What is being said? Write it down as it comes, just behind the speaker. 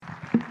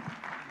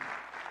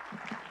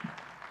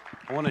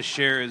I want to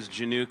share as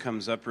Junu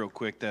comes up real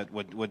quick that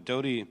what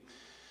Dodie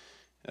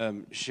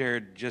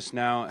shared just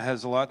now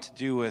has a lot to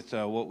do with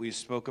what we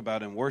spoke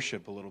about in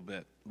worship a little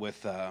bit,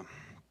 with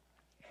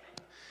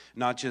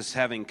not just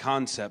having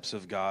concepts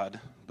of God,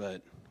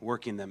 but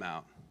working them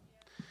out.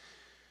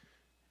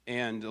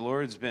 And the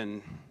Lord's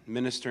been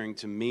ministering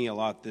to me a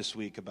lot this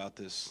week about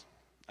this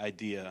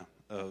idea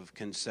of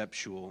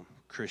conceptual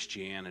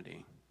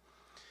Christianity.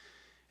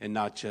 And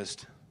not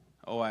just,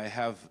 I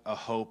have a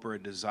hope or a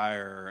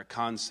desire or a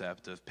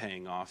concept of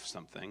paying off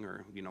something,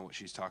 or, what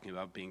she's talking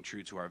about, being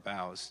true to our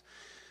vows.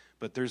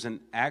 But there's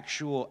an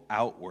actual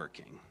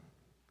outworking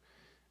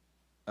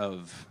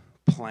of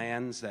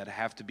plans that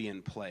have to be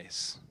in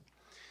place.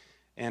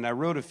 And I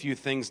wrote a few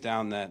things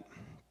down that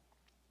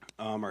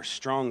are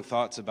strong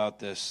thoughts about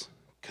this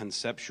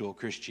conceptual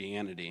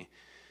Christianity.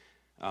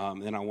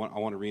 And I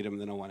want to read them,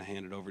 and then I want to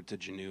hand it over to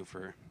Junu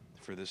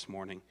for this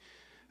morning.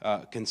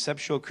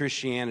 Conceptual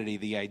Christianity,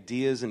 the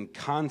ideas and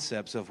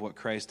concepts of what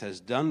Christ has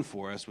done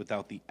for us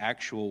without the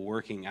actual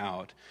working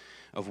out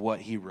of what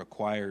he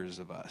requires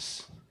of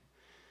us.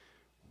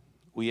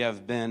 We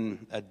have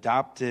been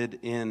adopted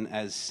in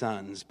as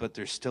sons, but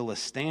there's still a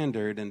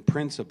standard and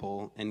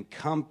principle and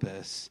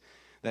compass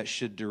that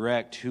should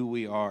direct who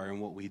we are and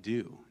what we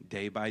do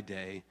day by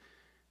day,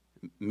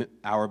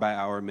 hour by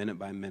hour, minute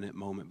by minute,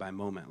 moment by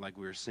moment, like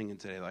we were singing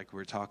today, like we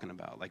were talking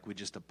about, like we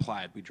just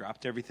applied. We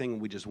dropped everything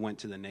and we just went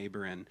to the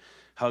neighbor and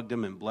hugged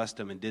him and blessed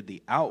him and did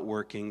the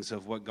outworkings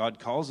of what God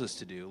calls us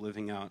to do,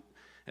 living out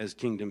as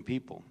kingdom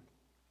people.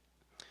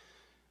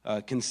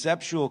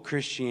 Conceptual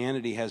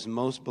Christianity has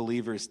most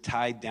believers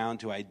tied down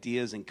to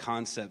ideas and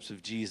concepts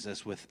of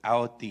Jesus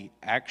without the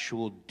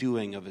actual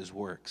doing of his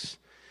works.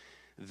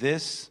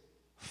 This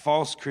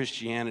false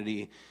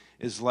Christianity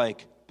is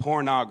like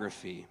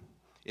pornography.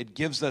 It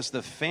gives us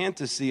the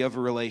fantasy of a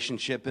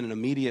relationship and an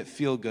immediate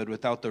feel-good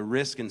without the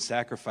risk and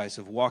sacrifice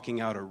of walking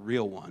out a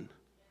real one.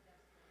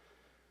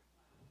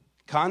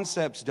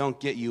 Concepts don't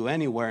get you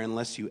anywhere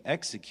unless you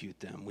execute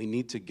them. We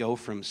need to go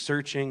from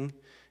searching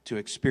to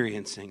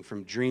experiencing,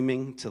 from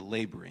dreaming to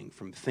laboring,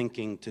 from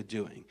thinking to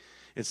doing.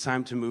 It's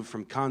time to move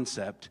from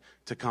concept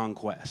to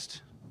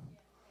conquest.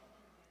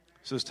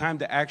 So it's time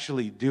to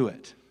actually do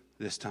it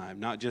this time,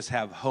 not just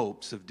have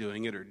hopes of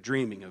doing it or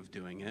dreaming of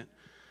doing it,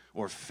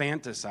 or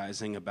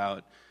fantasizing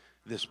about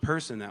this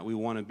person that we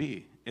want to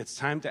be. It's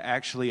time to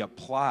actually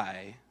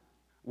apply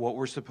what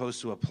we're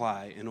supposed to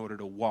apply in order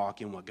to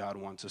walk in what God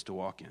wants us to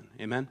walk in.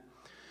 Amen?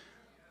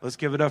 Let's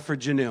give it up for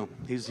Junu.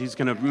 He's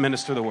going to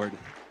minister the word.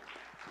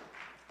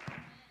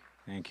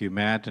 Thank you,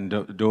 Matt and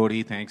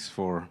Dodie. Thanks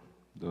for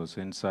those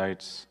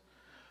insights.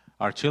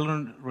 Are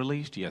children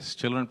released? Yes.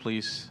 Children,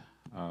 please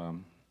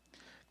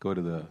go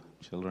to the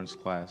children's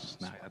class.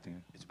 No, I think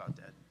it's about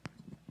that.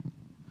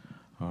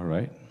 All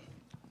right.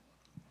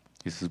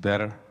 This is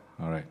better?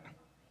 All right.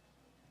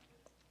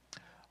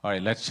 All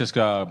right, let's just,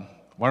 why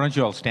don't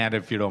you all stand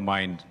if you don't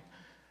mind.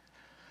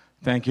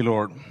 Thank you,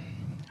 Lord.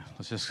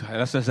 Let's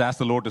just ask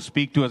the Lord to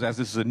speak to us as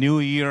this is a new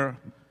year,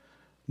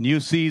 new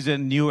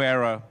season, new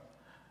era.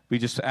 We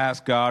just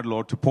ask God,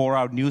 Lord, to pour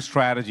out new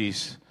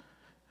strategies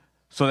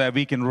so that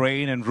we can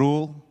reign and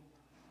rule,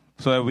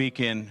 so that we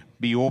can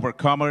be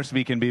overcomers,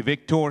 we can be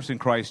victors in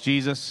Christ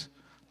Jesus.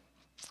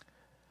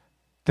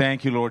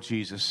 Thank you, Lord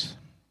Jesus.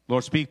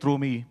 Lord, speak through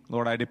me.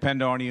 Lord, I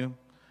depend on you.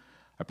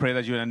 I pray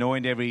that you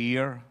anoint every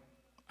ear,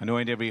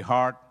 anoint every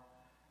heart,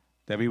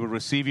 that we would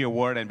receive your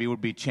word and we would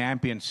be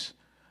champions.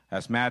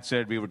 As Matt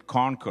said, we would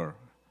conquer,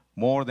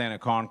 more than a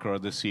conqueror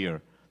this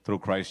year through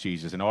Christ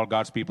Jesus. And all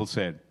God's people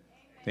said,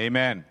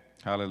 Amen.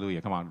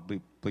 Hallelujah. Come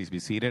on, please be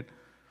seated.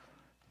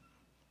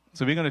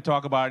 So we're going to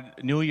talk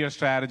about New Year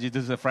strategy.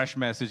 This is a fresh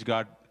message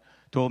God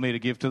told me to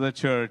give to the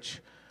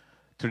church.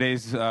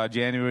 Today's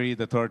January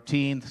the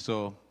 13th,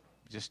 so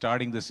just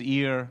starting this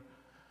year,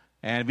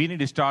 and we need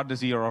to start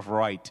this year off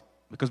right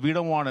because we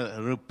don't want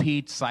to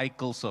repeat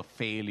cycles of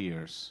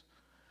failures.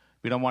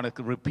 We don't want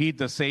to repeat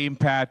the same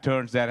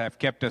patterns that have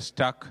kept us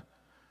stuck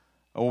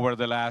over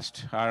the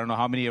last, I don't know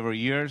how many ever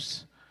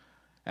years.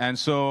 And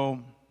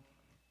so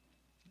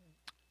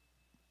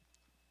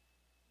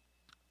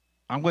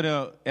I'm going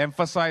to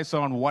emphasize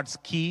on what's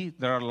key.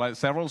 There are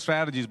several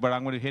strategies, but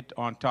I'm going to hit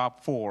on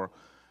top four.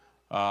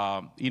 When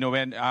I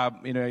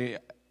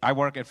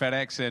work at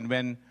FedEx, and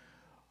when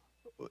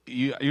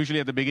usually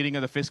at the beginning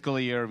of the fiscal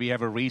year, we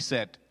have a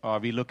reset.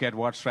 We look at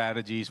what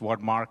strategies,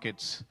 what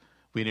markets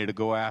we need to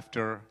go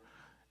after.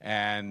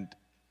 And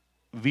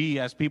we,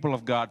 as people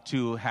of God,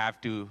 too,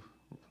 have to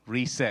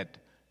reset.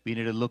 We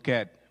need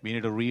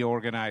to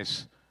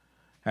reorganize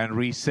and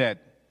reset.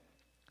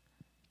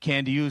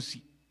 Can't use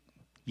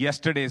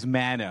yesterday's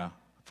manna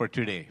for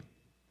today,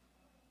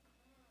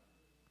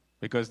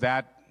 because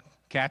that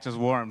catches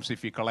worms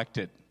if you collect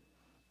it.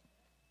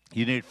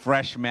 You need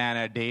fresh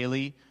manna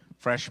daily,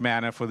 fresh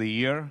manna for the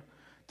year.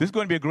 This is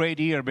going to be a great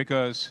year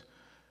because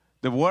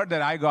the word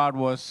that I got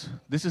was,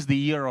 this is the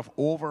year of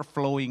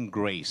overflowing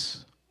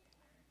grace.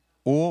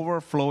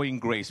 Overflowing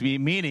grace.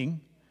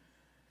 Meaning,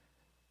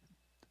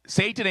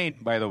 Satan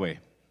ain't, by the way,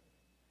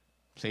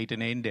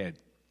 Satan ain't dead.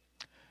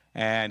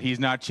 And he's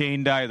not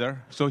chained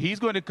either. So he's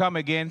going to come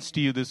against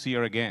you this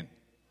year again.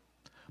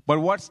 But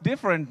what's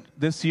different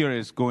this year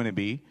is going to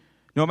be,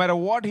 no matter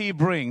what he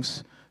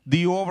brings,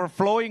 the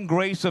overflowing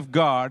grace of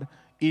God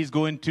is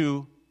going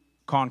to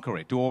conquer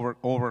it, to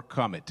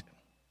overcome it.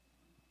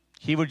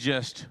 He would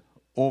just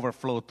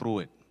overflow through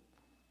it.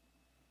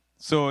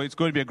 So it's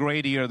going to be a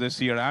great year this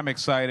year. I'm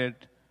excited.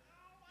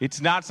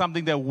 It's not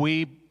something that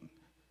we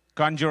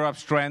conjure up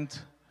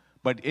strength,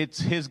 but it's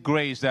His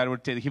grace that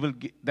would take.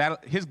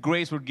 His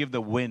grace would give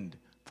the wind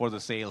for the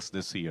sails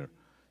this year.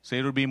 So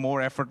it will be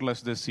more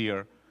effortless this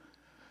year.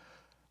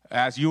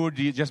 As you would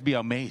just be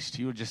amazed.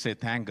 You would just say,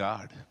 thank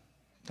God.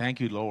 Thank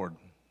you, Lord.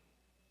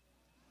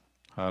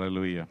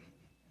 Hallelujah.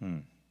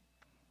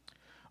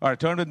 All right,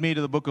 turn with me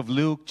to the book of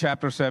Luke,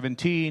 chapter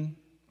 17,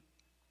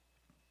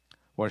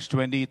 verse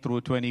 20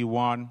 through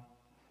 21.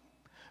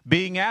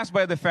 Being asked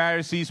by the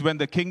Pharisees when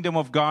the kingdom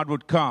of God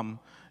would come,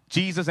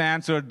 Jesus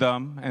answered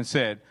them and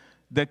said,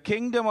 the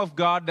kingdom of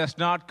God does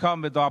not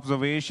come with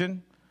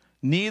observation,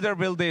 neither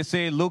will they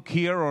say, look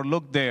here or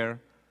look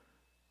there,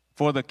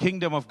 for the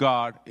kingdom of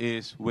God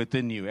is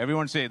within you.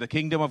 Everyone say, the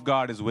kingdom of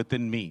God is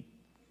within me.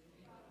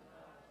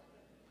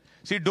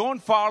 See,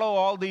 don't follow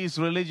all these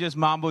religious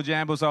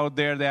mambo-jambos out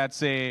there that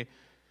say,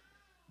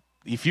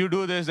 if you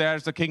do this,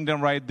 there's the kingdom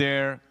right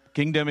there.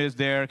 Kingdom is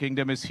there.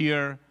 Kingdom is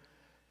here.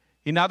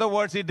 In other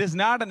words, it is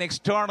not an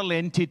external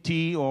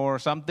entity or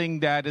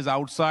something that is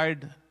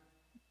outside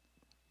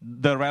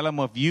the realm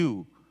of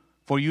you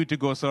for you to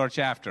go search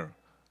after.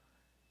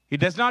 It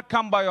does not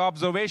come by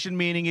observation,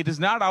 meaning it is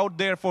not out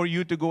there for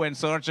you to go and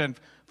search and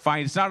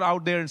find. It's not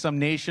out there in some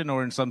nation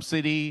or in some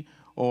city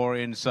or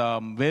in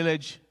some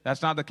village.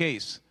 That's not the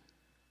case.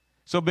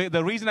 So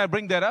the reason I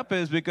bring that up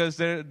is because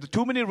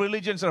too many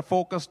religions are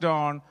focused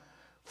on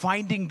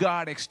finding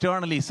God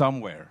externally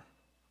somewhere.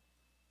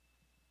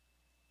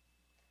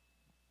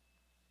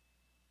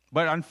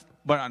 But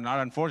not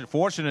unfortunately,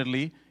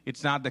 fortunately,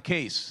 it's not the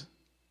case.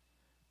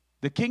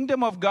 The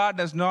kingdom of God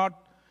is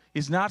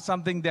not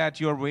something that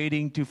you're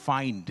waiting to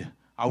find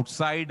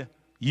outside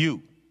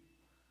you.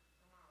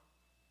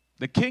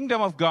 The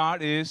kingdom of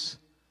God is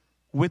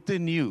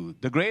within you.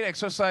 The great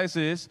exercise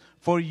is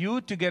for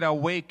you to get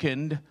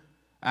awakened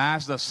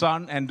as the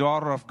son and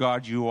daughter of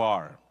God you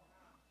are.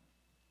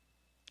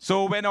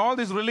 So when all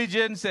these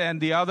religions and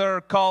the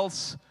other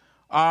cults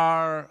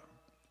are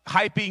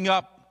hyping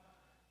up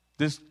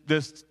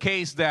this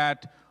case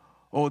that,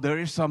 oh, there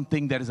is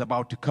something that is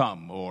about to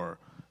come, or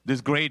this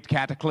great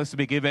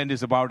cataclysmic event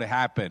is about to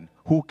happen,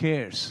 who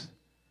cares?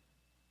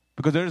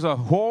 Because there's a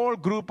whole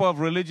group of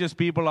religious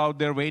people out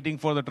there waiting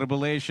for the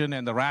tribulation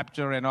and the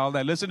rapture and all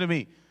that. Listen to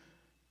me.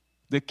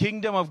 The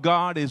kingdom of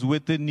God is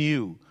within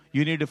you.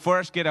 You need to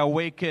first get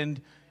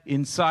awakened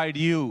inside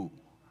you.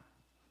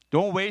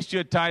 Don't waste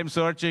your time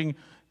searching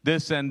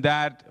this and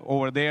that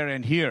over there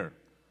and here.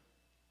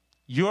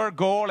 Your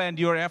goal and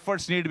your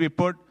efforts need to be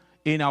put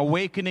in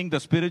awakening the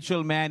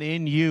spiritual man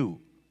in you.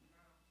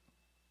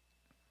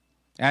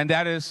 And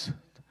that is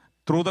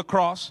through the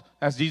cross.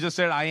 As Jesus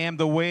said, I am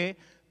the way,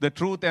 the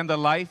truth, and the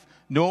life.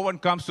 No one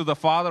comes to the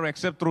Father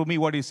except through me.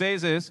 What he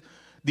says is,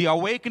 the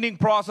awakening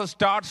process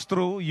starts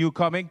through you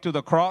coming to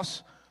the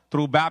cross,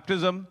 through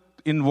baptism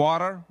in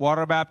water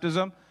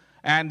baptism,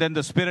 and then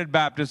the Spirit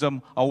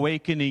baptism,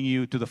 awakening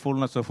you to the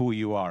fullness of who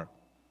you are.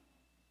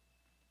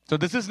 So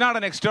this is not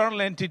an external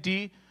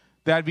entity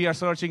that we are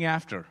searching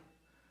after.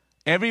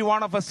 Every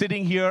one of us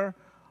sitting here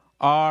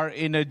are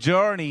in a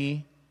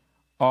journey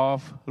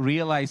of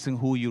realizing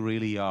who you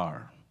really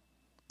are.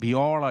 We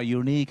all are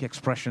unique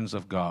expressions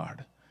of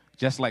God.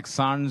 Just like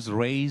sun's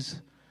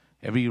rays,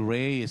 every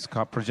ray is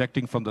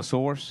projecting from the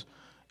source.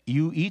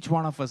 Each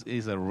one of us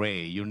is a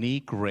ray,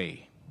 unique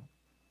ray.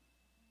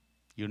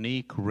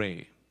 Unique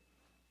ray.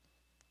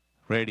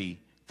 Ready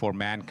for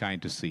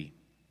mankind to see.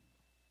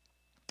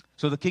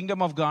 So the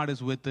kingdom of God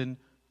is within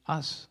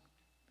us.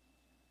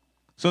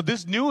 So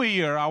this new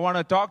year, I want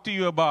to talk to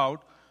you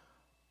about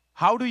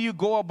how do you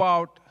go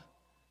about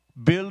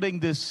building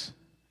this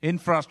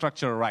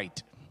infrastructure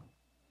right.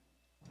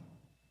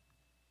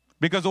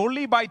 Because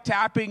only by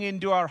tapping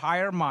into our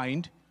higher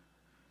mind,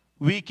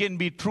 we can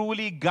be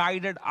truly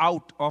guided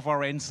out of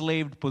our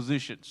enslaved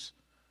positions.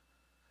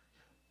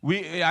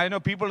 I know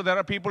there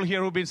are people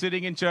here who've been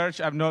sitting in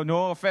church, I have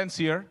no offense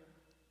here,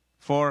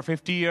 for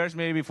 50 years,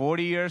 maybe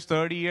 40 years,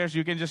 30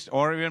 years,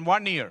 or even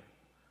 1 year.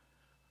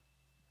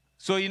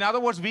 So in other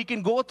words, we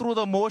can go through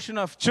the motion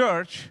of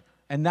church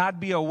and not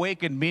be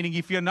awakened. Meaning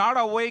if you're not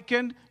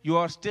awakened, you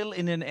are still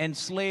in an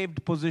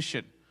enslaved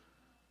position.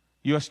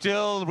 You're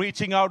still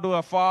reaching out to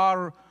a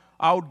far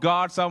out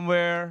God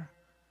somewhere.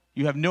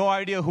 You have no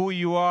idea who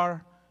you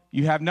are.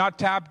 You have not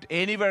tapped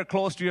anywhere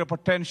close to your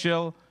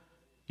potential.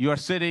 You are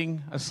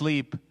sitting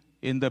asleep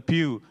in the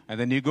pew. And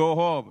then you go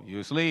home,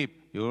 you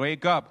sleep, you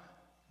wake up.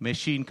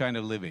 Machine kind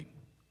of living.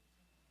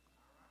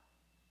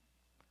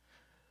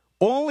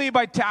 Only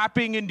by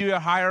tapping into your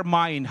higher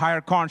mind, higher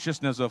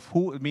consciousness of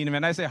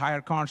when I say higher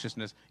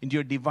consciousness, into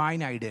your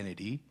divine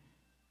identity,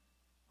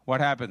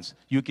 what happens?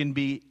 You can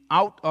be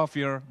out of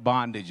your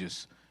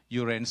bondages,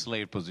 your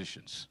enslaved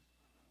positions.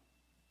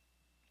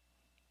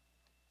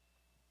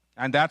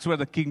 And that's where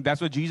that's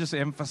what Jesus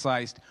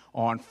emphasized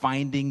on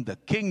finding the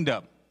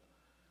kingdom.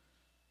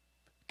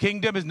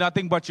 Kingdom is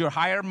nothing but your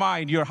higher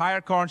mind, your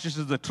higher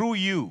consciousness, the true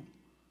you.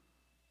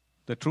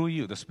 The true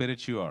you, the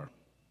spirit you are.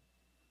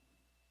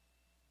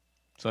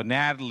 So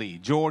Natalie,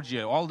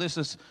 Georgia, all this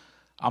is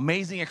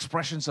amazing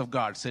expressions of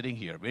God sitting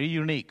here. Very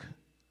unique.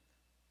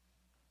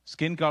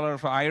 Skin color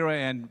for Ira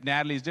and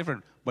Natalie is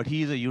different, but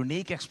he is a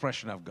unique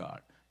expression of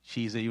God.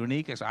 She's a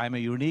unique, I'm a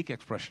unique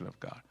expression of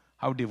God.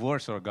 How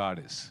diverse our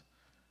God is.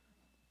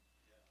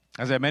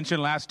 As I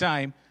mentioned last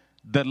time,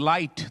 the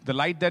light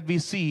that we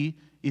see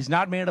is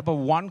not made up of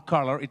one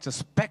color. It's a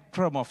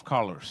spectrum of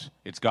colors.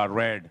 It's got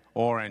red,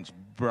 orange,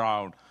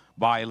 brown,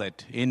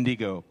 violet,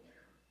 indigo.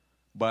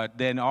 But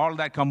then all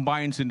that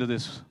combines into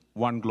this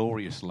one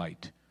glorious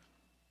light.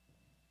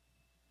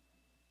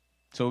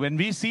 So when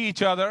we see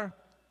each other,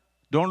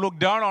 don't look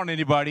down on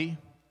anybody.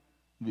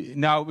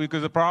 Now,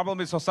 because the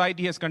problem is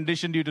society has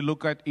conditioned you to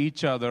look at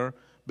each other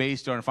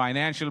based on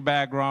financial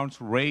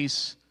backgrounds,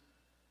 race,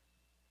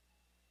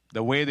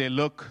 the way they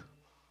look.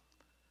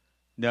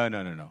 No.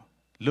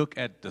 Look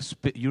at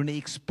the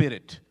unique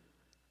spirit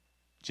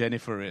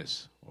Jennifer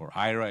is, or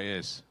Ira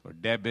is, or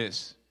Deb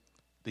is.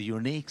 The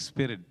unique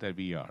spirit that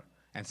we are.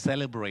 And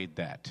celebrate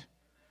that.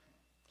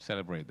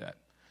 Celebrate that.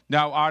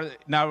 Now,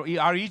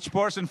 are each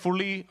person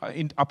fully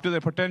up to their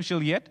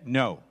potential yet?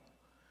 No.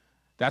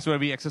 That's where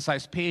we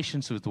exercise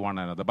patience with one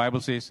another. The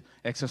Bible says,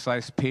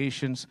 exercise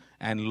patience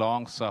and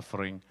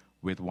long-suffering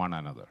with one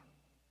another.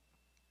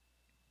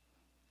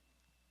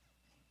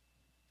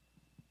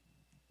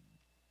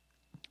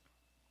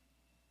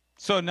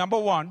 So, number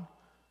one,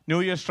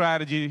 New Year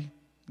strategy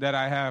that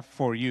I have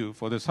for you,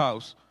 for this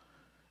house,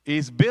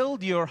 is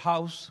build your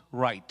house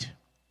right.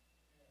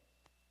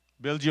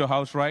 Build your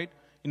house right.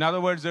 In other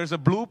words, there's a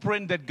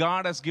blueprint that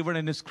God has given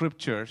in His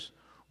scriptures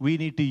we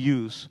need to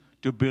use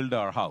to build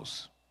our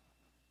house.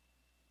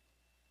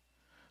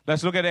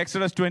 Let's look at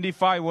Exodus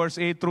 25, verse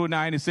 8 through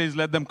 9. It says,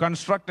 let them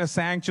construct a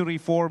sanctuary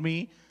for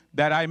me,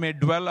 that I may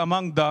dwell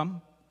among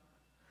them.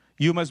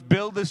 You must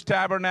build this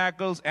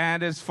tabernacle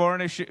and its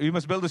furnishings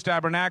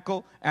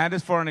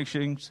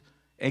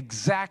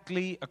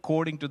exactly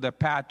according to the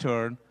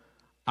pattern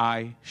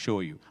I show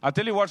you. I'll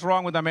tell you what's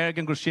wrong with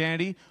American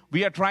Christianity.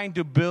 We are trying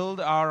to build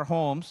our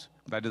homes,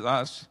 that is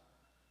us,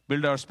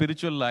 build our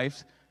spiritual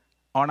lives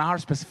on our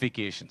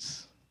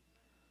specifications.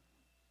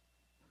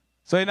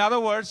 So in other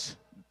words,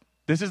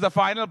 this is the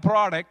final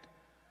product,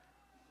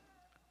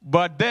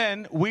 but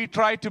then we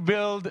try to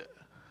build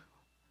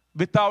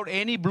without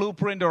any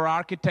blueprint or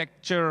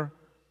architecture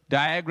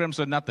diagrams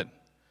or nothing.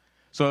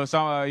 So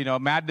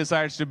Matt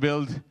decides to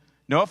build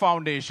no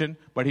foundation,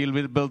 but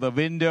he'll build the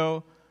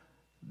window,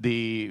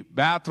 the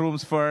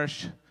bathrooms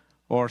first,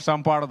 or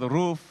some part of the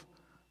roof.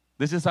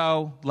 This is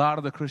how a lot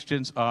of the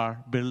Christians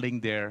are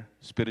building their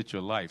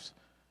spiritual lives.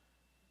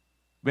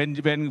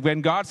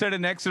 When God said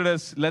in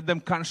Exodus, let them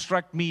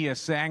construct me a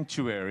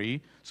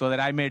sanctuary so that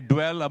I may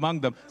dwell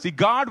among them. See,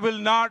 God will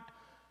not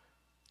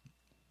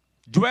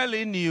dwell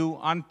in you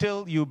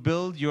until you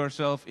build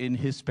yourself in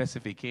His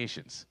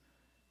specifications.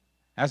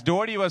 As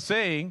Doherty was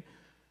saying,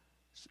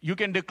 you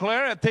can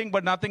declare a thing,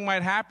 but nothing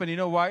might happen. You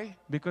know why?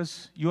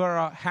 Because you are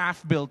a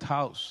half-built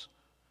house.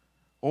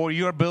 Or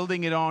you're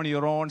building it on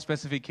your own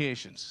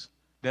specifications.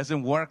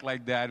 Doesn't work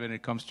like that when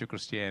it comes to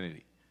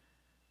Christianity.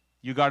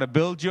 You got to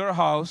build your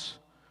house.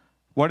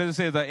 What does it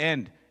say at the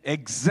end?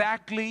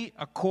 Exactly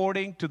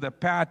according to the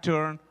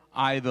pattern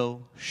I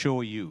will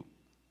show you.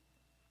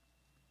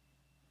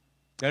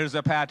 There is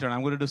a pattern.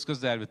 I'm going to discuss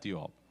that with you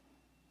all.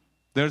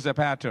 There's a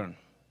pattern.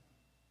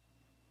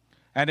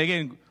 And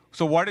again,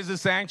 so what is the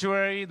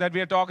sanctuary that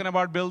we are talking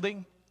about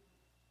building?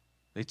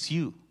 It's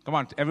you. Come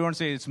on, everyone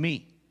say it's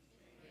me.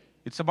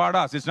 It's about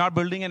us. It's not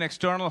building an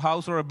external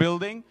house or a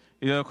building.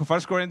 1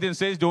 Corinthians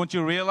says, don't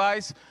you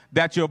realize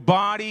that your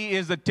body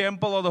is the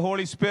temple of the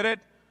Holy Spirit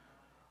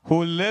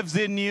who lives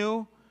in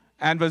you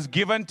and was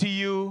given to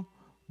you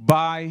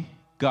by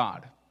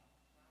God?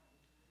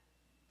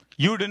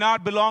 You do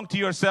not belong to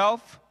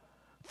yourself,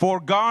 for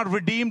God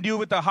redeemed you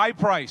with a high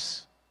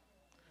price.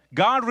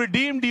 God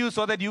redeemed you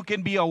so that you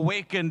can be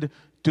awakened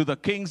to the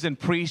kings and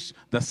priests,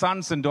 the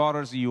sons and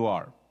daughters you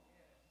are.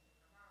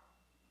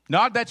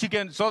 Not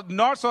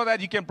so that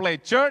you can play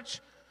church,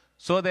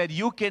 so that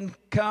you can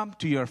come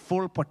to your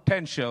full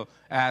potential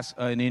as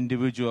an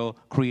individual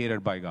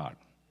created by God.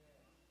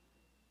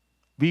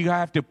 We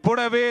have to put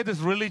away this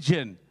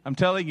religion. I'm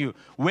telling you,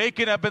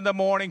 waking up in the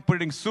morning,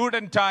 putting suit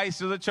and ties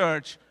to the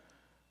church,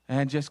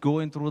 and just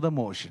going through the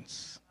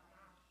motions.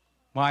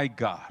 My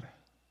God.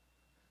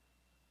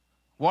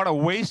 What a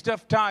waste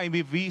of time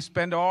if we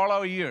spend all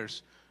our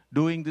years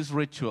doing this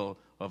ritual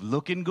of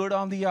looking good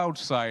on the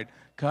outside,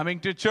 coming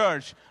to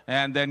church,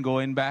 and then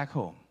going back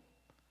home.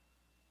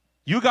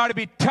 You got to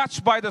be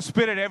touched by the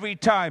Spirit every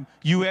time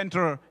you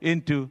enter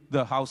into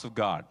the house of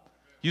God.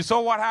 You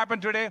saw what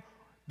happened today?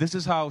 This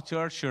is how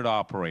church should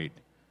operate.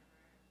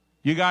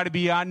 You got to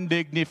be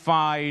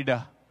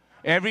undignified.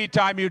 Every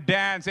time you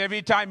dance,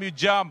 every time you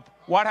jump,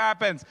 what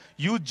happens?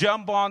 You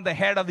jump on the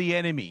head of the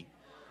enemy.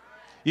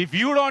 If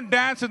you don't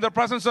dance in the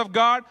presence of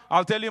God,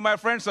 I'll tell you, my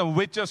friends, some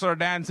witches are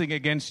dancing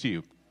against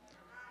you.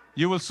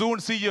 You will soon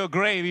see your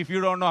grave if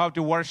you don't know how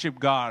to worship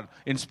God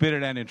in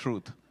spirit and in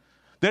truth.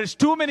 There's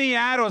too many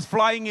arrows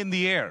flying in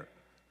the air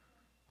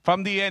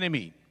from the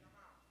enemy.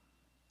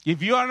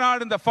 If you are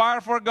not in the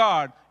fire for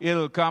God,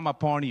 it'll come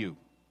upon you.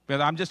 But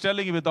I'm just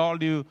telling you with all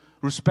due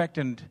respect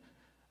and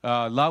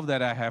love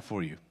that I have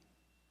for you.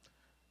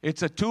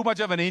 It's too much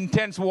of an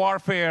intense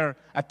warfare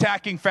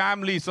attacking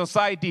families,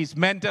 societies,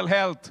 mental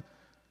health,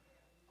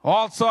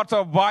 all sorts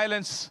of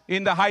violence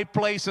in the high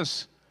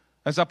places.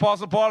 As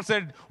Apostle Paul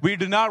said, we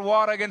do not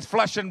war against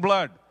flesh and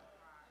blood.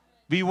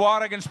 We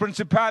war against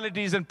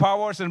principalities and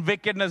powers and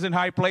wickedness in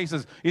high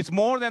places. It's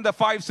more than the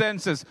five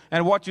senses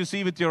and what you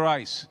see with your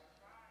eyes.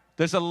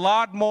 There's a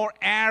lot more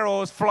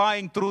arrows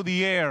flying through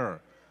the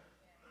air.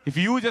 If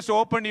you just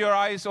open your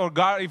eyes, or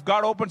if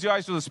God opens your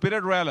eyes to the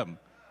spirit realm,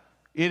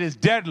 it is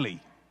deadly.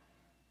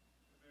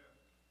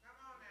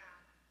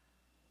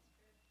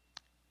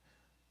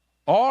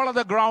 All of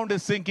the ground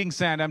is sinking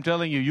sand. I'm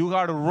telling you, you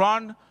got to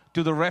run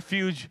to the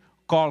refuge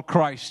called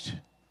Christ.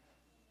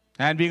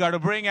 And we got to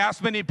bring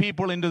as many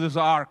people into this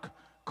ark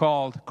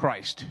called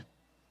Christ.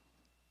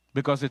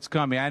 Because it's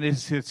coming, and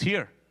it's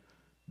here.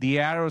 The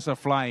arrows are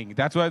flying.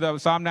 That's why the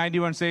Psalm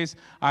 91 says,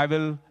 I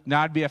will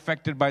not be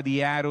affected by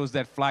the arrows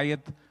that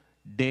flieth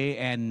day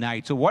and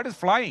night. So what is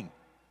flying?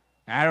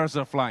 Arrows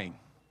are flying.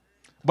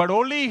 But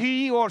only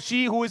he or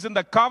she who is in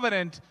the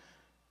covenant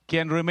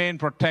can remain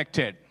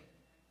protected.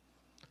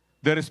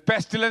 There is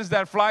pestilence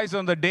that flies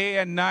on the day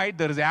and night.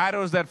 There is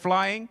arrows that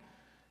flying.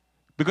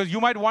 Because you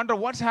might wonder,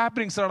 what's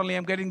happening suddenly?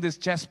 I'm getting this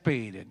chest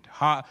pain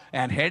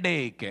and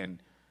headache,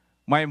 and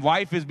my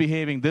wife is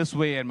behaving this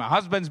way, and my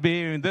husband's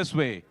behaving this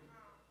way.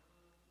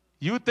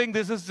 You think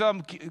this is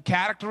some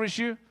character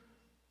issue?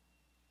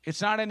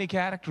 It's not any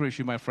character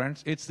issue, my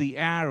friends. It's the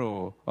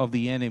arrow of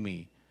the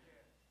enemy.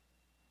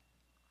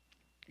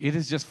 It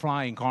is just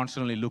flying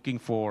constantly, looking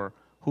for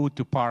who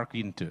to park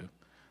into.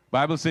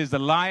 Bible says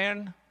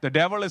the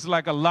devil is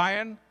like a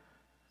lion,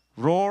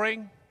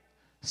 roaring,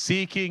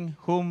 seeking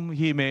whom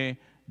he may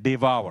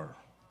devour.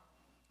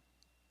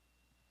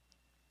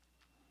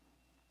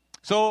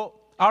 So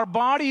our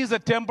body is a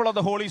temple of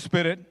the Holy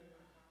Spirit,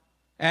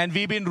 and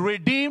we've been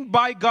redeemed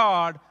by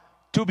God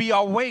to be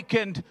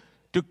awakened,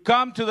 to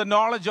come to the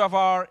knowledge of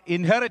our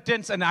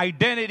inheritance and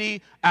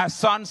identity as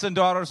sons and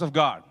daughters of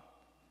God.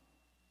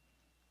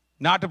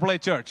 Not to play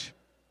church.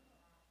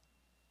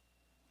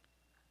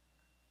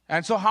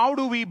 And so how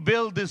do we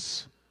build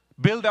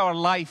our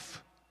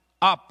life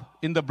up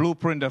in the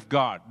blueprint of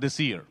God this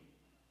year?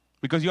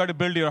 Because you have to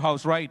build your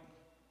house right.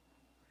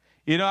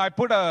 You know, I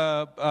put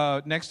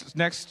a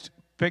next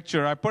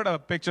picture. I put a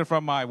picture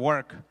from my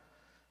work.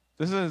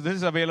 This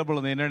is available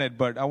on the internet,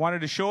 but I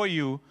wanted to show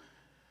you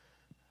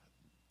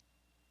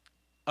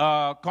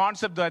a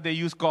concept that they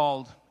use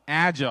called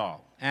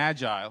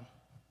agile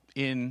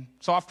in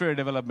software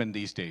development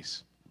these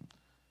days.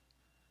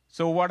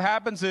 So what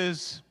happens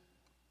is,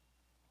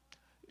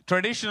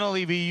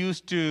 traditionally, we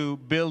used to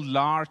build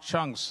large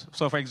chunks.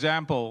 So, for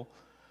example,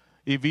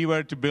 if we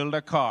were to build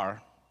a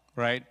car,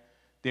 right,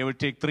 they would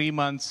take 3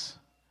 months.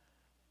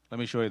 Let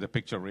me show you the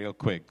picture real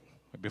quick.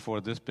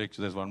 Before this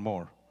picture, there's one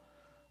more.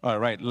 All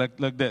right,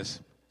 look this.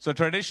 So,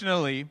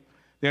 traditionally,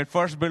 they'd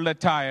first build a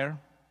tire.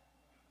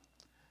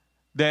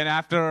 Then,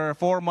 after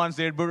 4 months,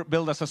 they'd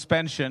build a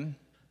suspension.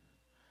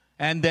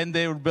 And then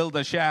they would build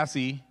a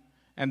chassis.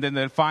 And then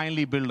they'd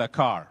finally build a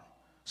car.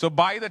 So,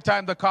 by the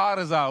time the car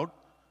is out,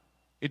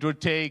 it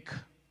would take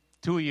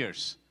 2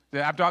 years.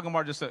 I'm talking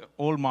about just the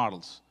old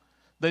models.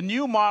 The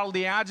new model,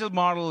 the agile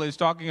model, is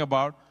talking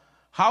about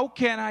how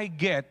can I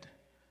get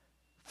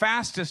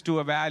fastest to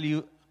a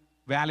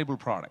valuable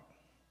product,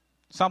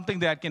 something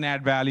that can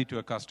add value to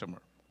a customer.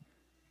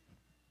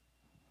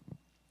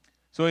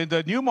 So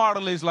the new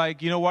model is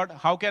like, you know what,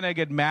 how can I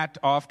get Matt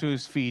off to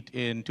his feet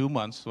in 2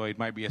 months? So it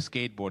might be a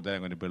skateboard that I'm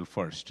going to build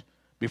first.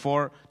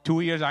 Before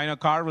 2 years, I know a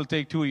car will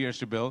take 2 years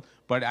to build,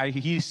 but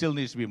he still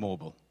needs to be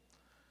mobile.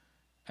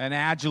 An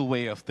agile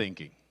way of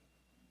thinking.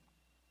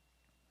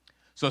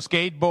 So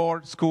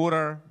skateboard,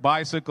 scooter,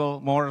 bicycle,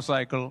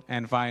 motorcycle,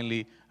 and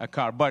finally a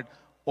car. But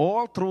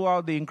all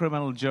throughout the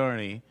incremental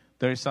journey,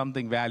 there is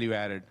something value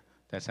added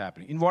that's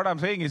happening. And what I'm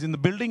saying is, in the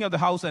building of the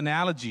house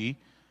analogy,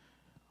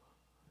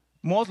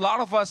 a lot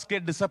of us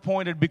get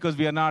disappointed because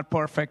we are not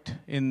perfect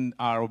in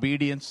our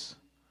obedience.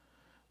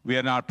 We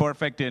are not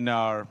perfect in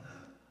our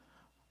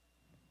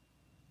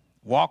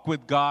walk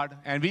with God.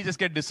 And we just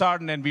get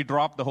disheartened and we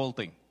drop the whole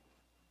thing.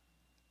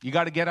 You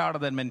got to get out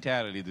of that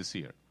mentality this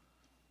year.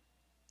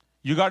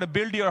 You got to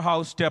build your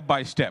house step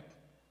by step.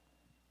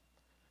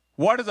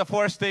 What is the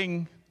first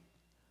thing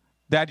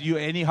that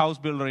any house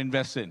builder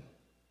invests in?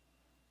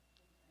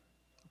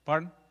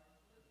 Pardon?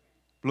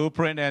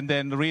 Blueprint. And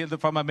then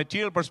from a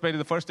material perspective,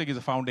 the first thing is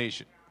the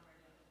foundation.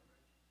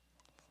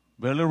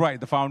 Build it right,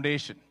 the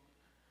foundation.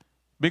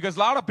 Because a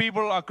lot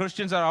of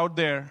Christians are out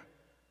there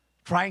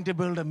trying to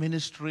build a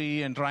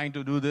ministry and trying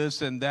to do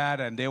this and that,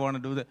 and they want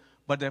to do that,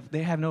 but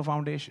they have no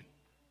foundation.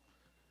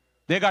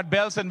 They got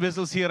bells and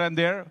whistles here and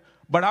there,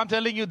 But I'm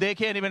telling you, they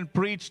can't even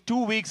preach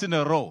 2 weeks in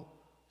a row.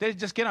 They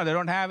just cannot. They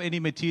don't have any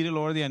material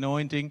or the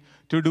anointing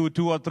to do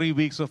 2 or 3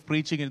 weeks of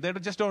preaching. They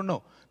just don't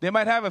know. They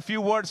might have a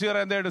few words here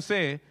and there to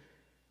say,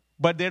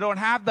 but they don't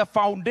have the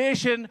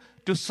foundation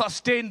to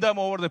sustain them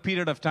over the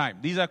period of time.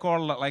 These are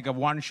called like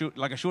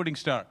a shooting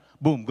star.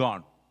 Boom,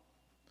 gone.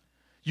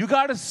 You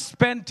got to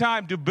spend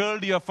time to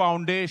build your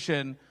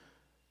foundation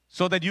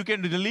so that you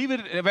can leave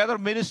it, whether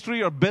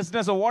ministry or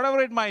business or whatever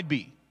it might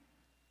be.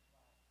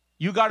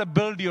 You got to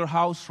build your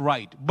house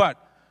right.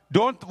 But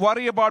don't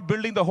worry about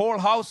building the whole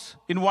house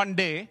in one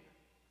day.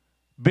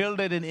 Build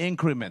it in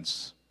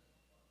increments.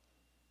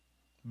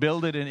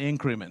 Build it in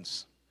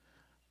increments.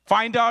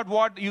 Find out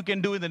what you can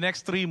do in the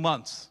next 3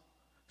 months.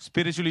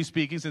 Spiritually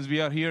speaking, since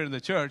we are here in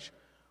the church,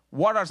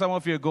 what are some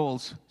of your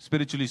goals,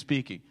 spiritually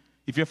speaking?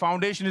 If your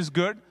foundation is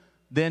good,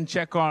 then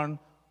check on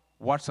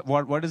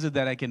what is it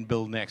that I can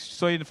build next.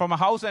 So from a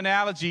house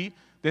analogy,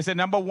 they say,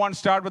 number one,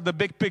 start with the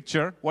big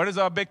picture. What is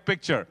our big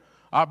picture?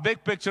 Our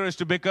big picture is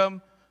to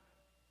come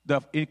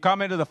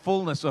into the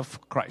fullness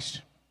of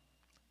Christ.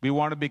 We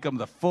want to become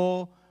the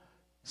full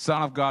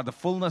Son of God, the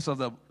fullness of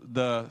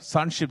the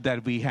sonship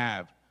that we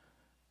have.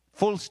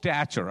 Full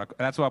stature.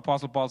 That's why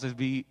Apostle Paul says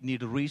we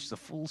need to reach the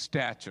full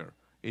stature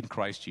in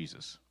Christ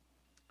Jesus.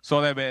 So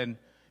that when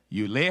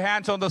you lay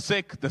hands on the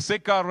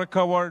sick are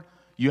recovered,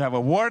 you have a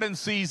word in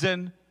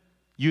season,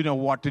 you know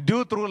what to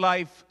do through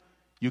life,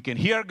 you can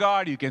hear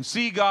God, you can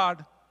see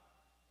God.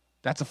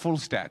 That's a full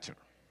stature.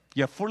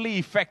 You're fully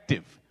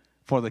effective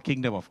for the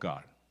kingdom of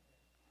God.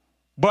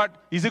 But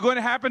is it going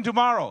to happen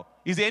tomorrow?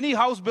 Is any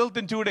house built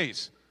in 2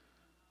 days?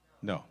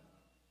 No.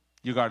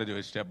 You got to do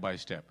it step by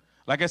step.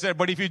 Like I said,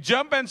 but if you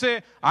jump and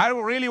say, I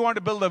really want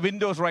to build the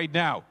windows right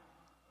now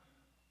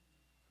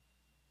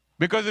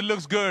because it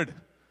looks good.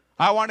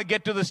 I want to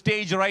get to the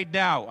stage right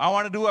now. I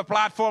want to do a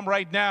platform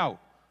right now.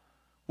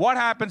 What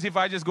happens if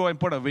I just go and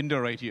put a window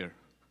right here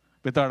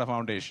without a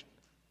foundation?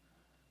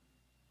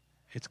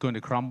 It's going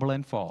to crumble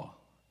and fall.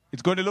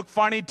 It's going to look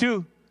funny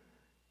too.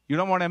 You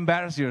don't want to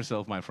embarrass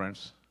yourself, my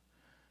friends.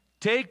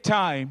 Take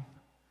time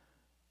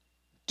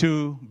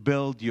to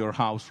build your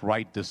house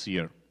right this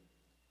year.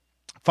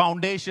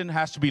 Foundation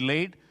has to be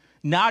laid.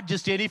 Not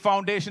just any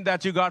foundation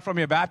that you got from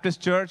your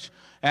Baptist church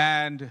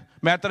and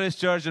Methodist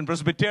church and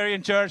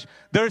Presbyterian church.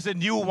 There's a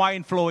new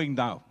wine flowing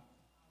now.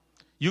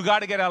 You got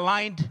to get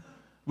aligned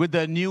with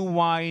the new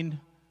wine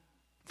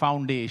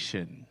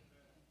foundation,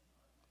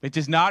 which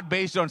is not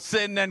based on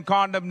sin and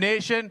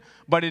condemnation,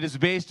 but it is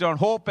based on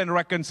hope and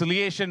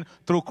reconciliation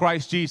through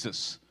Christ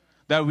Jesus.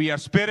 That we are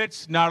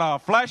spirits, not our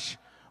flesh.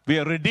 We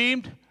are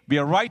redeemed. We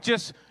are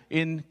righteous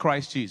in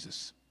Christ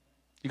Jesus.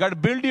 You got to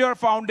build your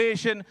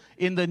foundation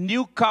in the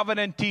new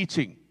covenant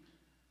teaching.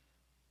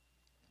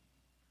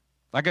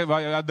 Like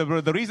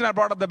the reason I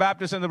brought up the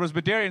Baptists and the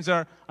Presbyterians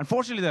are,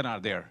 unfortunately, they're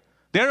not there.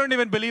 They don't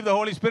even believe the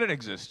Holy Spirit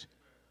exists.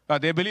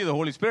 They believe the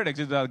Holy Spirit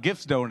exists. The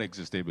gifts don't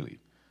exist, they believe.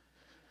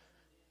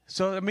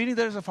 So, meaning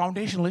there's a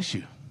foundational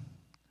issue.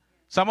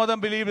 Some of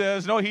them believe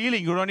there's no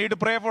healing. You don't need to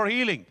pray for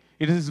healing.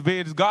 It is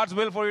God's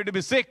will for you to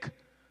be sick.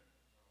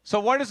 So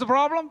what is the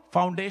problem?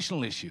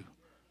 Foundational issue.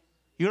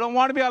 You don't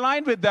want to be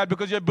aligned with that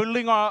because you're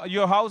building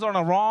your house on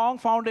a wrong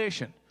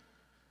foundation.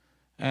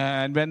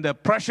 And when the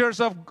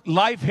pressures of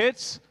life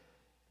hits,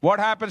 what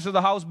happens to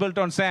the house built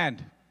on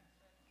sand?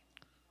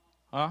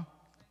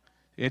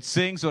 It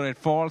sinks or it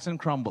falls and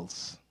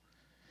crumbles.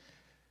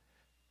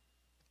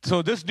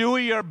 So this new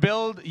year,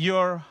 build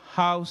your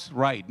house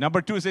right.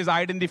 Number 2 says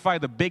identify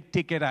the big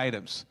ticket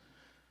items.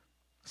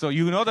 So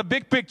you know the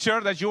big picture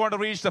that you want to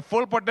reach the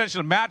full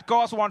potential. Matt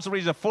Goss wants to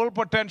reach the full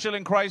potential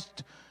in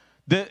Christ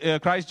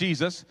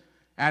Jesus.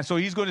 And so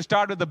he's going to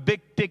start with the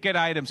big ticket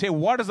items. Hey,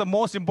 what is the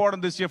most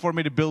important this year for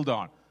me to build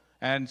on?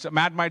 And so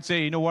Matt might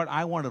say, you know what?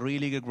 I want to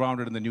really get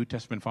grounded in the New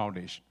Testament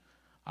foundation.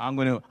 I'm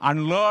going to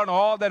unlearn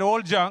all that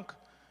old junk.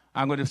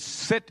 I'm going to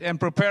sit and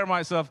prepare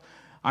myself,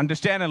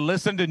 understand and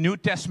listen to New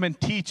Testament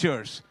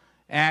teachers,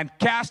 and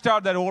cast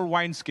out that old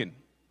wineskin.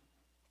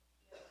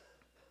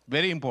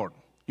 Very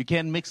important. You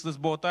can't mix this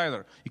both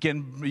either.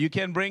 You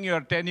can bring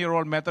your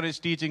 10-year-old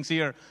Methodist teachings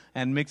here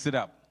and mix it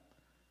up.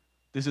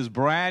 This is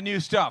brand new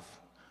stuff.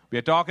 We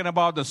are talking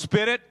about the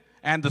Spirit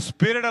and the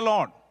Spirit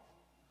alone.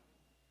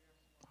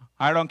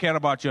 I don't care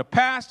about your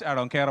past. I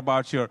don't care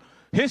about your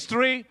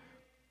history.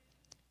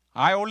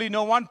 I only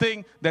know one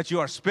thing, that you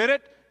are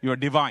Spirit, you are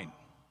divine.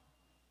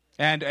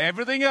 And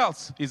everything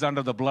else is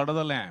under the blood of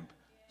the Lamb,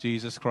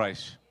 Jesus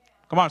Christ.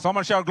 Come on,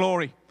 someone shout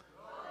glory.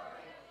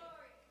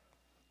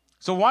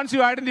 So once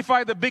you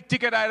identify the big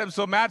ticket items,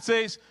 so Matt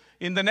says,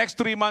 in the next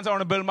 3 months, I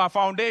want to build my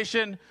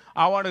foundation.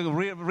 I want to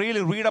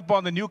really read up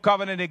on the New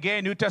Covenant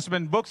again, New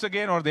Testament books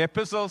again, or the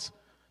epistles.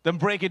 Then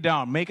break it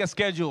down. Make a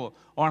schedule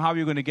on how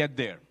you're going to get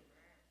there.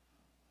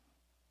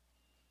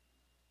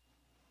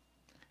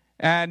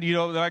 And, you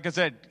know, like I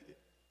said,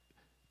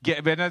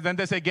 when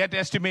they say get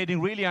estimating,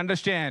 really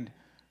understand.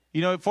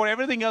 You know, for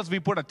everything else,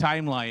 we put a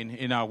timeline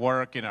in our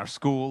work, in our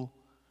school.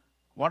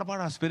 What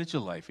about our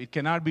spiritual life? It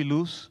cannot be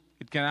loose.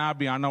 It cannot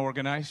be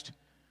unorganized.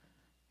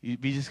 We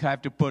just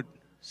have to put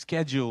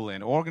schedule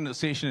and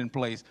organization in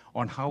place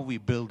on how we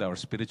build our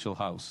spiritual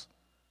house,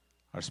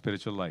 our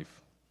spiritual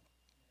life.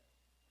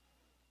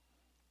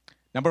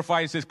 Number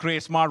 5 says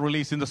create smart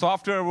release. In the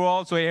software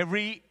world, so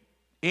every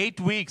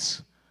 8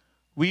 weeks,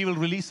 we will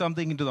release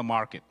something into the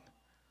market.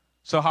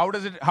 So how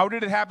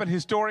did it happen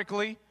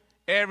historically?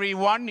 Every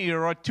 1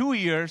 year or 2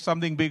 years,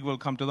 something big will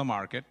come to the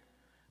market.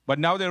 But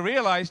now they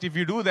realized if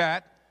you do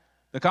that,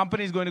 the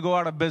company is going to go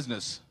out of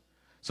business.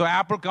 So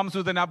Apple comes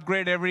with an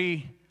upgrade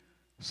every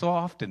so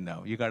often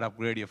now. You got to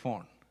upgrade your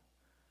phone.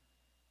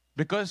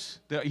 Because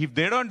if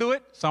they don't do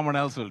it, someone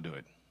else will do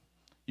it.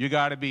 You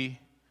got to be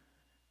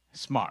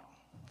smart.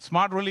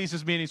 Smart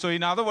releases meaning, so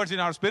in other words, in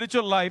our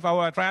spiritual life, how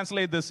I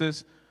translate this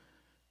is,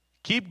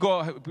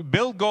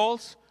 build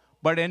goals,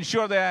 but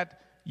ensure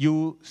that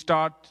you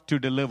start to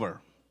deliver.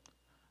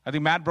 I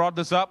think Matt brought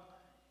this up.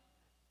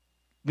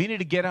 We need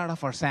to get out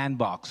of our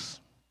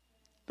sandbox.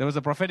 There was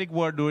a prophetic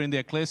word during the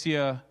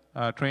Ecclesia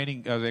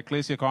the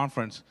Ecclesia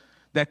conference,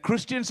 that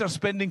Christians are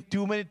spending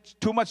too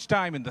much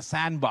time in the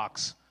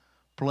sandbox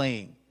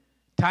playing.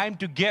 Time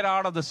to get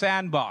out of the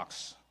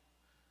sandbox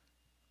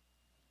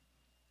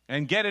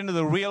and get into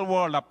the real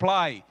world,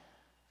 apply,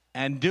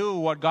 and do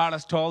what God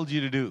has told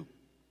you to do.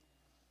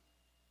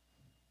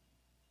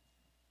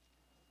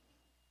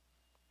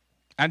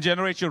 And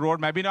generate your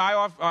roadmap. You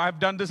know, I've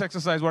done this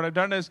exercise. What I've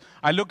done is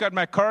I look at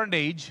my current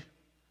age,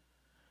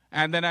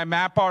 and then I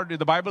map out.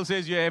 The Bible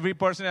says every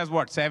person has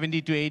what?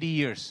 70 to 80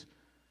 years.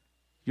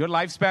 Your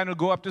lifespan will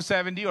go up to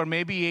 70 or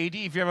maybe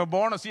 80. If you have a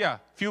bonus,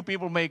 few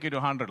people make it to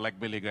 100 like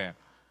Billy Graham.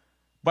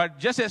 But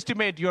just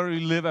estimate you'll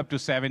live up to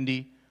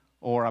 70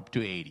 or up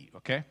to 80,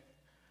 okay?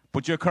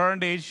 Put your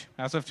current age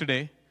as of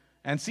today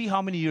and see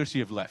how many years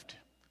you have left.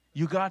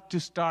 You got to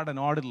start an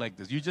audit like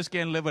this. You just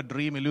can't live a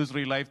dream,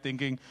 illusory life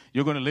thinking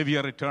you're going to live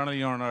here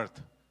eternally on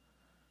earth.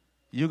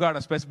 You got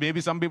to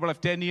maybe some people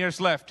have 10 years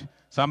left.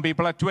 Some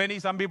people have 20,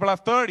 some people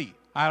have 30.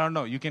 I don't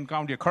know. You can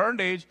count your current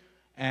age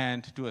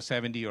and to a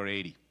 70 or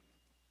 80.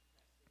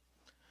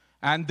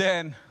 And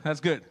then, that's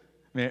good,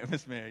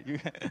 Miss Mary.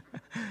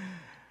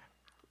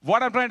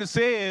 What I'm trying to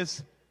say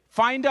is,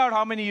 find out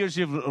how many years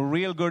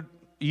real good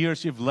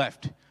years you've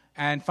left,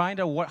 and find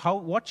out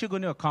what you're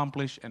going to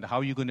accomplish and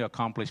how you're going to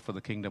accomplish for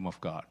the kingdom of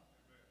God.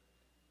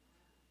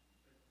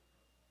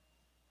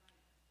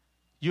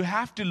 You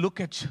have to look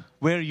at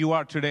where you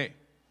are today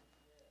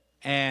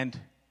and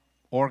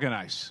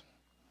organize.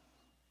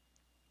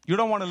 You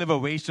don't want to live a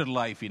wasted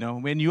life, you know.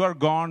 When you are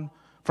gone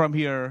from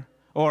here,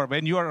 or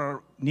when you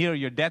are near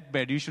your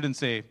deathbed, you shouldn't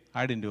say,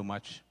 I didn't do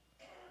much.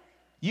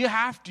 You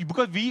have to,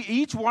 because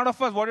each one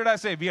of us, what did I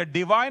say? We are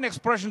divine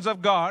expressions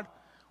of God.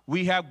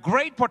 We have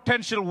great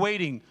potential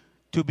waiting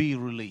to be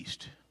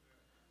released.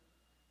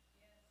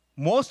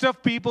 Most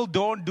of people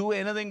don't do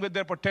anything with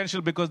their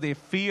potential because they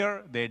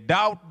fear, they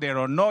doubt, they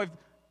don't know.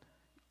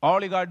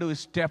 All you got to do is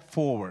step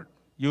forward.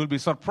 You will be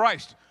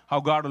surprised how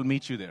God will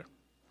meet you there.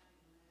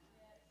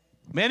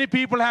 Many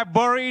people have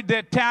buried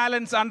their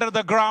talents under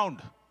the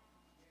ground.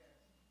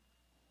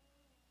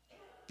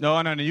 No,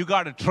 you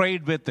got to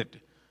trade with it.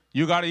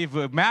 You got to,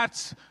 if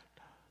Matt's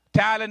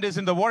talent is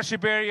in the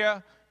worship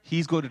area,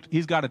 he's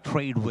got to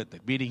trade with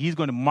it. Meaning he's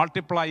going to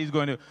multiply, he's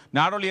going to,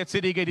 not only at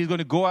City Gate, he's going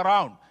to go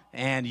around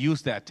and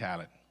use that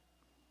talent.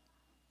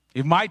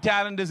 If my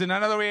talent is in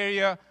another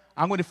area,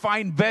 I'm going to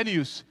find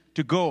venues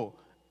to go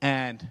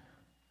and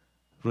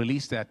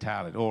release that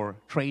talent or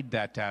trade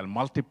that talent,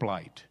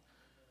 multiply it.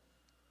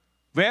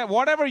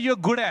 Whatever you're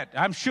good at,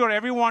 I'm sure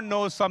everyone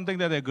knows something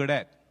that they're good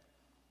at.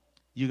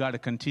 You got to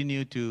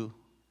continue to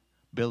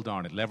build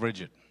on it, leverage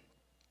it.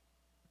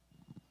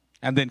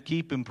 And then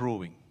keep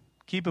improving.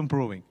 Keep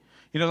improving.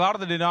 You know, a lot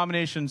of the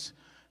denominations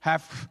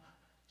have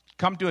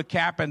come to a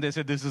cap and they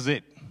said, this is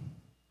it.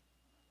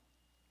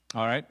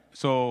 All right?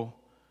 So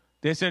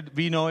they said,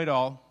 we know it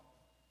all.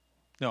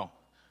 No.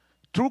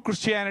 True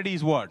Christianity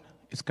is what?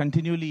 It's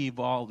continually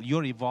evolving.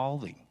 You're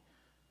evolving.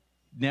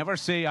 Never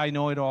say, I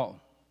know it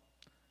all.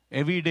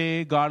 Every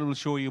day, God will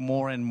show you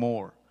more and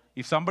more.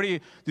 If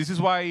somebody, this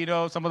is why, you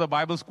know, some of the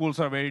Bible schools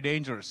are very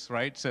dangerous,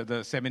 right? So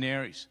the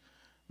seminaries.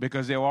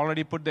 Because they've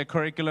already put their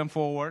curriculum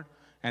forward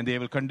and they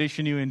will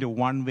condition you into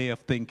one way of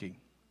thinking.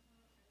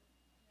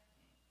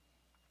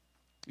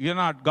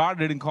 God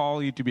didn't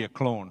call you to be a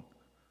clone.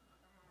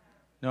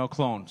 No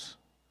clones.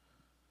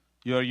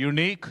 You're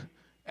unique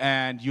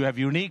and you have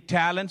unique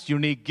talents,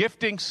 unique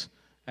giftings,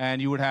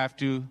 and you would have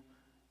to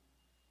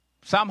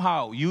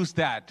somehow use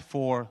that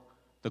for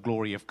the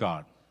glory of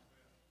God.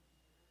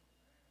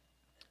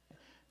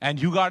 And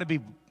you got to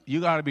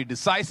be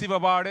decisive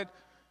about it.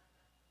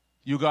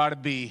 You got to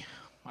be,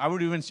 I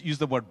would even use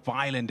the word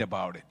violent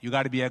about it. You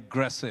got to be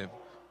aggressive.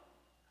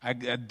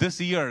 This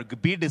year,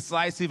 be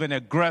decisive and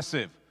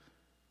aggressive.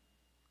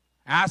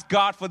 Ask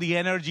God for the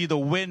energy, the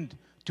wind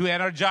to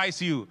energize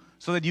you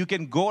so that you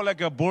can go like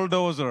a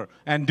bulldozer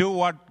and do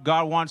what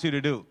God wants you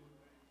to do.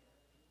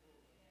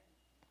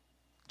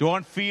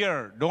 Don't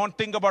fear. Don't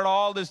think about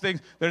all these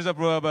things. There's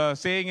a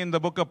saying in the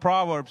book of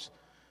Proverbs,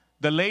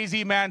 the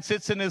lazy man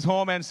sits in his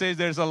home and says,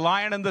 there's a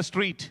lion in the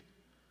street.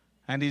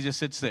 And he just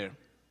sits there.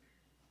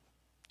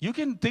 You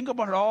can think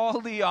about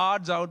all the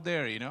odds out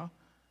there,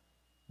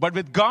 But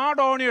with God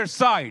on your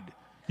side,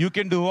 you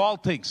can do all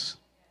things.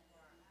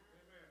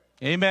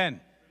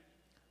 Amen.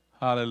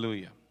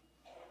 Hallelujah.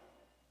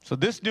 So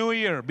this new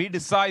year, be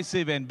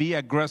decisive and be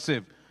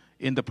aggressive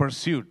in the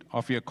pursuit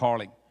of your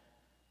calling.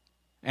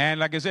 And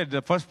like I said,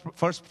 the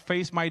first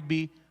phase might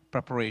be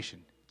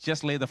preparation.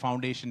 Just lay the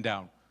foundation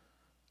down.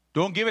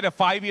 Don't give it a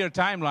 5-year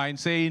timeline.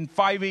 Say in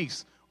 5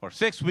 weeks or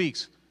 6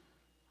 weeks,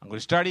 I'm going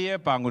to study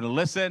it, I'm going to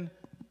listen.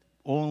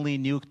 Only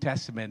New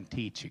Testament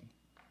teaching.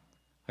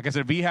 Like I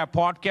said, we have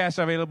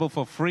podcasts available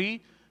for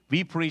free.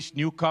 We preach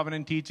New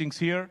Covenant teachings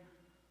here.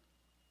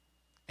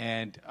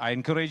 And I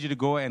encourage you to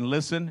go and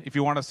listen. If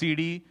you want a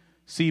CD,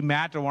 see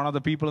Matt or one of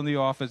the people in the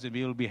office, and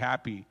we will be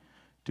happy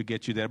to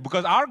get you there.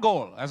 Because our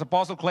goal, as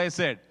Apostle Clay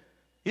said,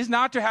 is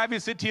not to have you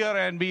sit here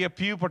and be a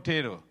pew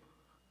potato.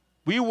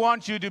 We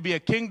want you to be a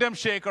kingdom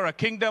shaker, a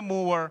kingdom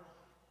mover,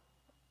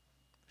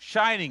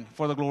 shining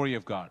for the glory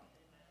of God.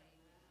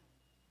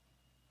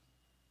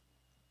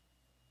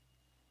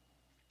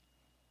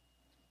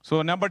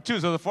 So number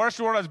 2, so the first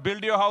one is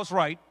build your house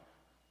right.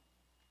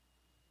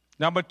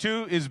 Number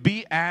 2 is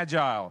be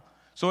agile.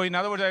 So in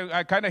other words,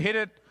 I kind of hit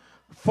it.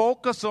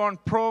 Focus on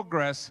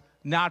progress,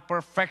 not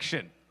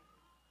perfection.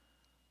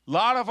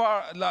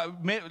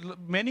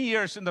 Many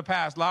years in the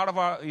past, a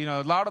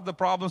lot of the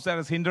problems that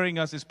is hindering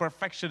us is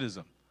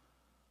perfectionism.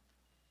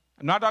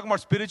 I'm not talking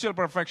about spiritual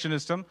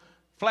perfectionism,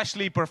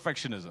 fleshly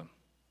perfectionism.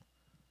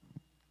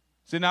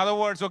 So in other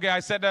words, okay, I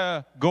set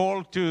a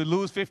goal to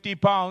lose 50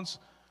 pounds.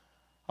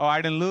 Oh,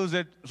 I didn't lose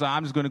it, so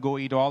I'm just going to go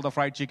eat all the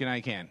fried chicken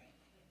I can.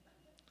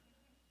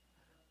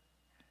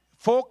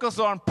 Focus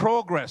on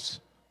progress.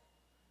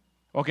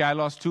 Okay, I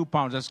lost 2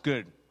 pounds. That's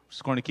good. I'm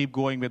just going to keep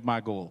going with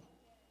my goal.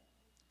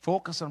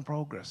 Focus on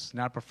progress,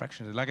 not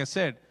perfection. Like I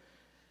said,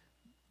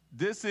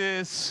 this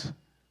is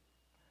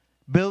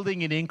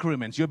building in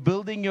increments. You're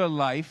building your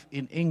life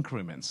in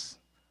increments.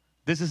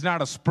 This is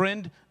not a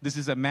sprint. This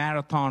is a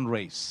marathon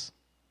race.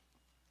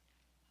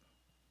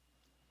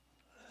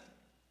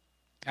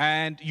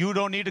 And you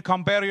don't need to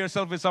compare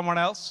yourself with someone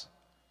else.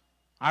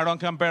 I don't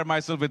compare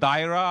myself with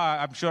Ira.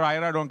 I'm sure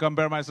Ira don't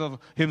compare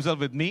himself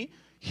with me.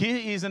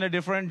 He is in a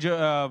different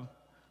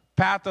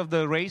path of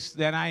the race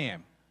than I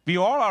am. We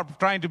all are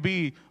trying to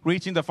be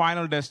reaching the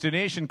final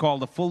destination called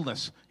the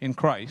fullness in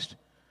Christ,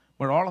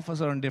 but all of us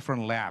are in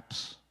different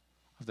laps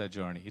of that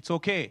journey. It's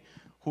okay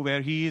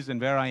where he is and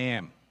where I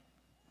am.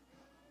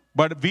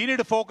 But we need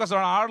to focus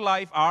on our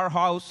life, our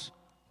house,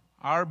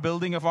 our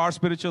building of our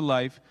spiritual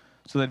life,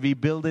 so that we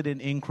build it in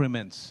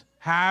increments.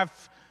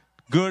 Have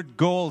good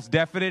goals,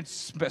 definite,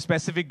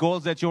 specific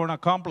goals that you want to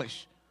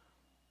accomplish.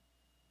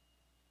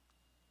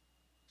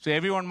 So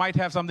everyone might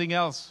have something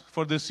else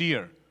for this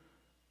year.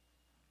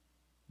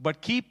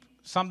 But keep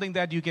something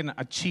that you can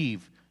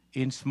achieve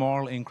in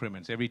small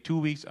increments. Every 2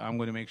 weeks, I'm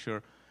going to make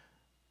sure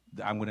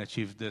that I'm going to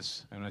achieve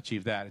this, I'm going to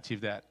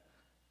achieve that.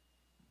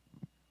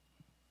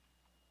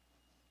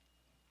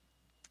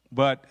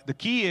 But the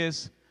key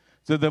is,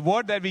 so the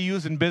word that we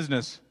use in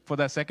business for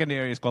that second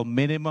area is called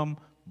minimum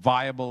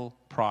viable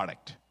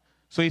product.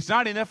 So it's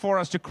not enough for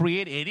us to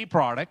create any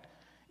product.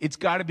 It's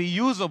got to be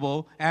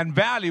usable and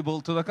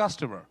valuable to the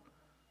customer.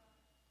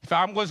 If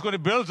I'm just going to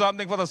build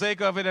something for the sake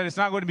of it and it's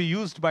not going to be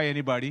used by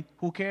anybody,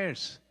 who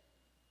cares?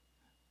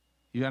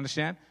 You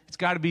understand? It's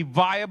got to be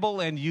viable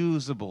and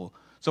usable.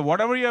 So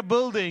whatever you're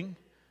building,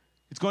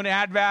 it's going to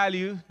add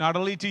value not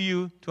only to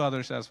you, to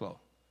others as well.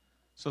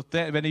 So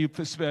when you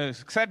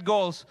set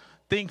goals,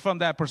 think from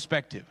that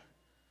perspective.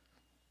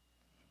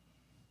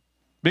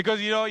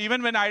 Because,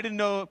 even when I didn't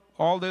know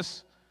all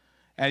this,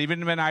 and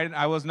even when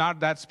I was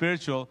not that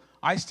spiritual,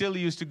 I still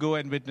used to go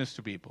and witness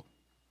to people.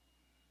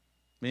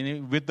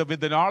 Meaning, with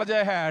the knowledge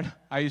I had,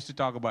 I used to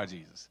talk about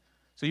Jesus.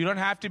 So you don't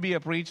have to be a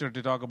preacher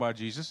to talk about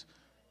Jesus.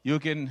 You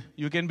can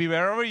be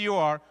wherever you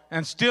are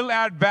and still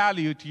add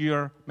value to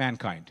your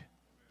mankind.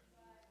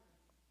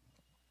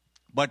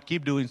 But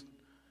keep doing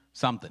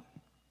something.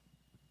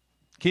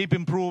 Keep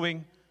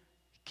improving.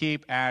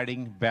 Keep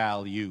adding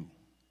value.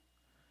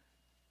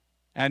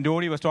 And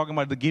Dodi was talking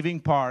about the giving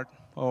part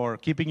or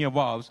keeping your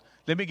vows.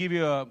 Let me give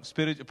you a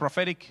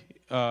prophetic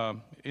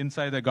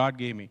insight that God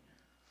gave me.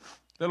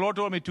 The Lord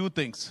told me 2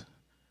 things.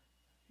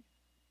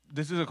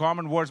 This is a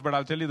common words, but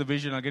I'll tell you the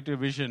vision. I'll get to a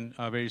vision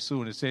very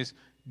soon. It says,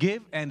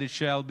 give and it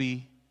shall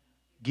be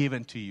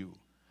given to you.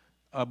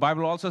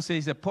 Bible also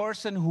says, a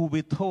person who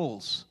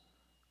withholds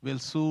will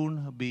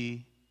soon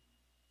be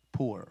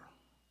poor.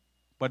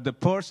 But the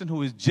person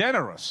who is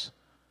generous,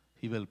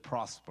 he will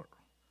prosper.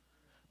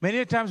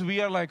 Many times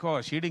we are like,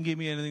 oh, she didn't give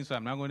me anything, so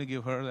I'm not going to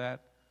give her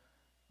that.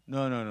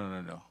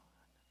 No.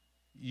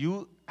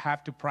 You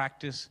have to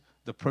practice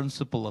the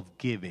principle of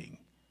giving.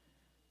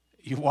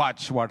 You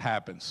watch what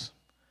happens.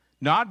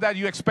 Not that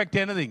you expect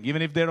anything,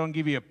 even if they don't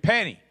give you a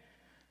penny.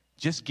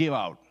 Just give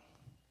out.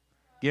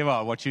 Give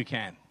out what you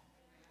can.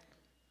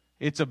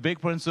 It's a big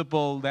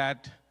principle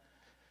that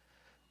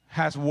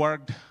has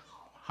worked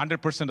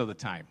 100% of the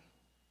time.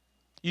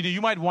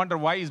 You might wonder,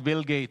 why is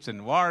Bill Gates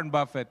and Warren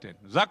Buffett and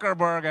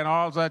Zuckerberg and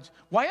all such,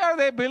 why are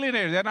they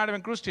billionaires? They're not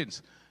even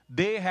Christians.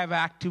 They have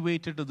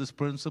activated to this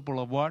principle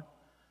of what?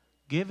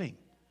 Giving.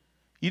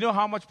 You know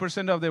how much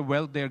percent of their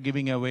wealth they're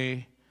giving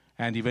away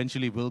and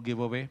eventually will give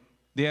away?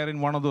 They are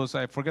in one of those,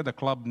 I forget the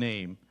club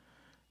name.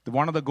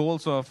 One of the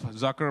goals of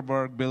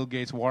Zuckerberg, Bill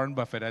Gates, Warren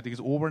Buffett, I think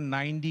is over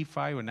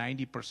 95 or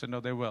 90%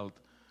 of their wealth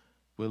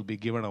will be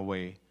given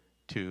away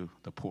to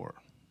the poor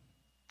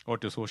or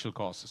to social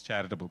causes,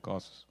 charitable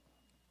causes.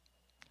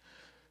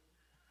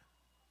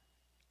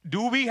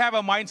 Do we have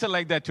a mindset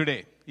like that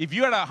today? If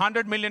you had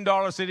 $100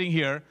 million sitting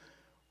here,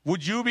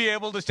 would you be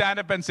able to stand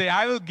up and say,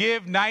 I will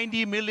give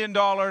 $90 million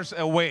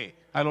away.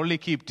 I'll only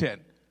keep 10.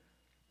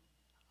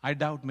 I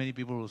doubt many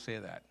people will say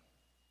that.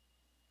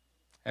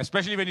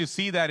 Especially when you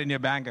see that in your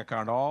bank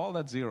account, all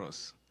that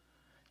zeros.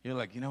 You're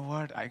like, you know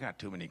what? I got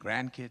too many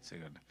grandkids.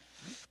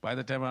 By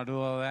the time I do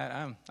all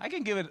that, I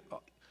can give it.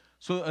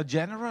 So a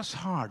generous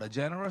heart, a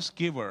generous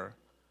giver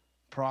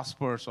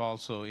prospers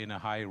also in a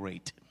high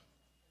rate.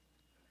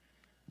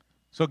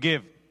 So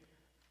give.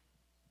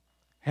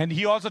 And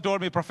he also told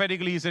me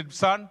prophetically, he said,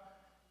 son,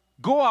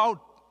 go out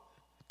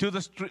to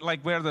the street,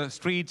 like where the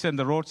streets and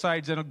the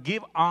roadsides, and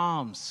give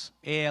alms,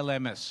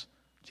 ALMS.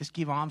 Just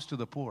give alms to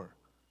the poor.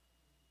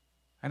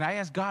 And I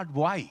asked God,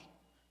 why?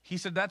 He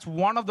said, that's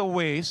one of the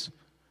ways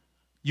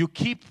you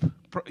keep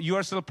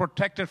yourself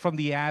protected from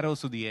the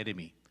arrows of the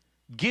enemy.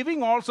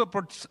 Giving also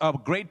puts a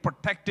great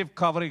protective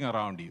covering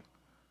around you.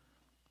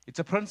 It's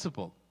a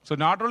principle. So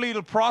not only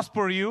it'll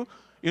prosper you,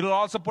 it'll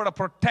also put a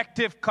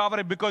protective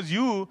covering because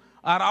you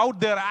are out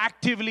there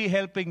actively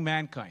helping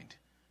mankind.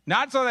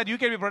 Not so that you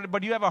can be protected,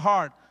 but you have a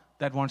heart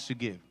that wants to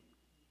give.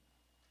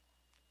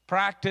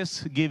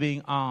 Practice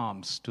giving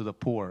alms to the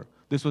poor.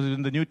 This was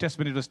in the New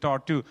Testament, it was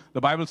taught too.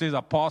 The Bible says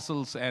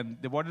apostles, and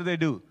what did they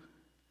do?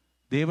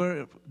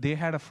 They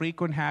had a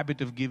frequent habit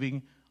of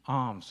giving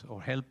alms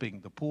or helping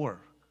the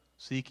poor,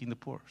 seeking the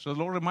poor. So the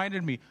Lord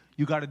reminded me,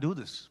 you got to do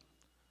this.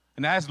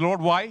 And I asked,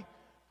 Lord, why?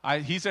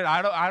 He said,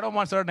 I don't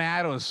want certain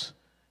arrows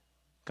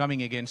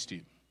coming against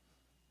you.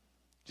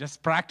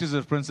 Just practice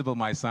this principle,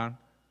 my son.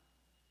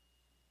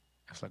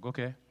 I was like,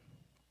 okay.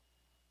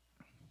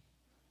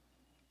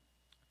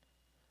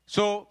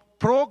 So,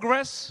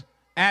 progress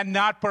and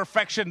not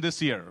perfection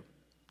this year.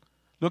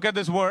 Look at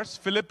this verse,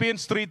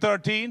 Philippians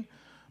 3:13.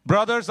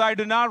 Brothers, I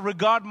do not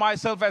regard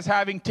myself as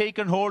having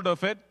taken hold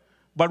of it,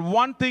 but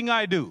one thing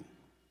I do.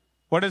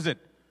 What is it?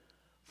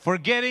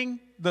 Forgetting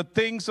the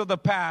things of the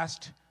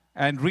past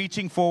and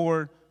reaching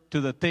forward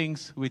to the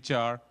things which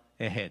are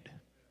ahead.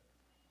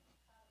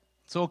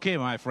 It's okay,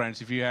 my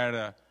friends, if you had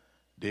a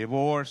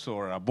divorce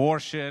or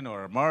abortion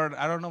or a murder,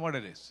 I don't know what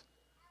it is.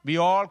 We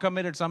all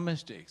committed some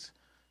mistakes.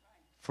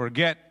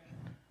 Forget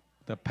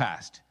the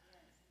past.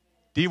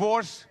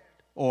 Divorce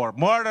or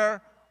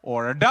murder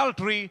or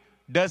adultery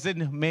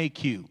doesn't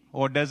make you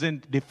or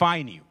doesn't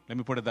define you. Let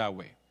me put it that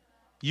way.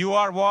 You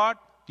are what?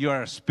 You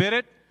are a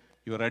spirit.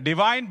 You are a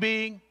divine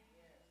being.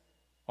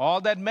 All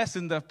that mess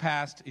in the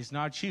past is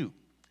not you.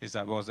 It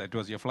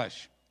was your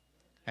flesh.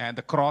 And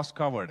the cross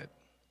covered it.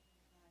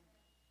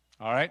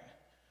 All right?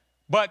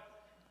 But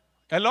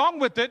along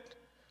with it,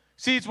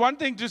 see, it's one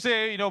thing to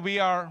say, we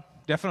are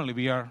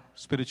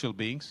spiritual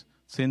beings.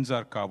 Sins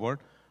are covered.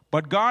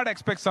 But God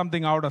expects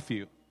something out of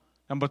you.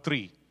 Number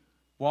 3,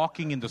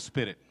 walking in the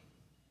Spirit.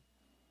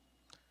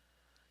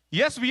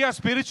 Yes, we are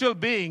spiritual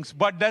beings,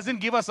 but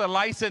doesn't give us a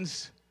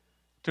license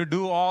to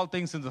do all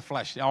things in the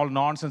flesh, all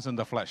nonsense in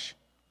the flesh.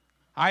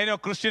 I know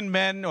Christian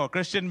men or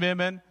Christian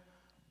women,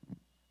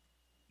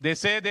 they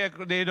say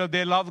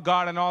they love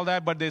God and all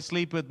that, but they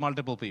sleep with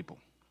multiple people.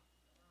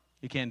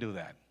 You can't do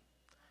that.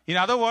 In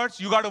other words,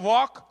 you got to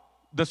walk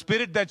the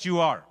spirit that you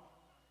are.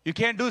 You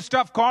can't do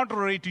stuff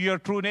contrary to your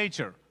true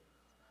nature.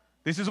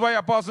 This is why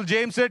Apostle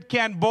James said,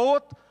 James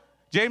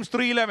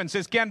 3:11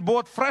 says, can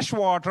both fresh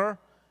water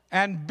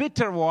and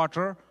bitter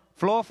water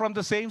flow from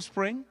the same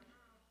spring?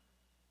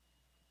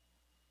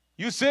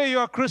 You say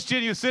you're a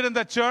Christian, you sit in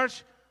the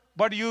church,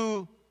 but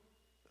you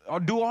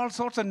do all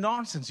sorts of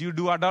nonsense. You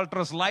do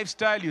adulterous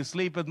lifestyle, you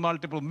sleep with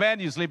multiple men,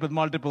 you sleep with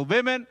multiple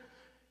women.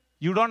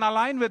 You don't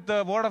align with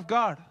the Word of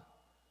God.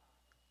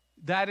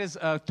 That is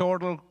a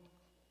total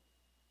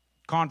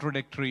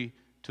contradictory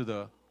to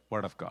the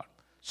Word of God.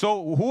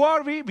 So who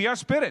are we? We are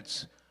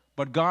spirits.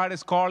 But God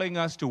is calling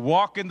us to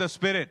walk in the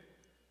Spirit.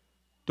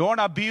 Don't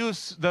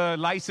abuse the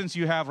license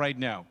you have right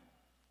now.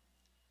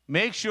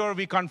 Make sure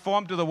we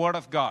conform to the Word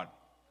of God.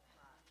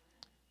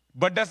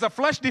 But does the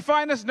flesh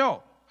define us?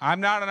 No. I'm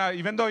not,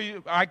 even though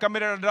I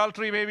committed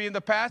adultery maybe in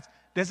the past,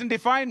 doesn't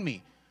define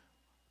me.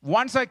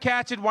 Once I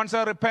catch it, once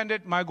I repent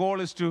it, my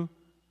goal is to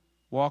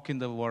walk in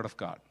the Word of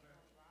God.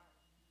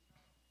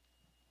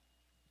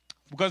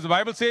 Because the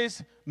Bible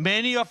says,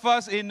 many of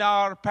us in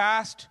our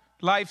past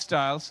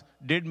lifestyles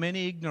did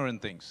many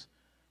ignorant things.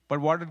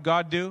 But what did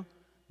God do?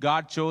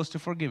 God chose to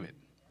forgive it.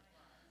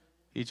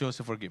 He chose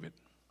to forgive it.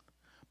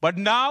 But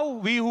now,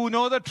 we who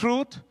know the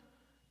truth,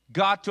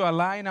 got to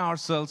align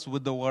ourselves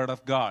with the Word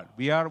of God.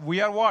 We are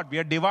what? We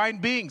are divine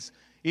beings.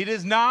 It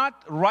is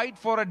not right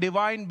for a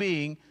divine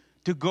being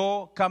to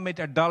go commit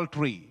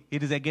adultery.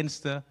 It is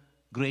against the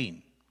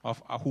grain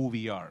of who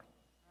we are.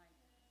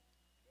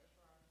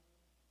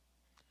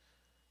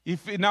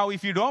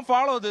 If you don't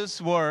follow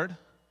this word,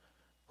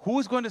 who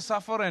is going to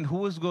suffer and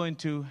who is going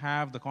to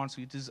have the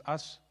consequences? It is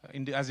us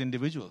as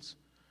individuals.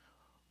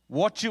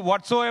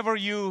 Whatsoever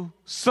you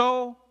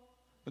sow,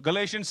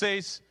 Galatians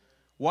says,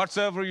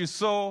 whatsoever you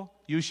sow,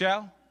 you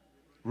shall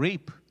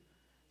reap.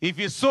 If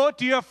you sow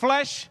to your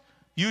flesh,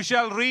 you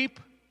shall reap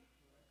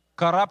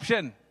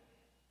corruption.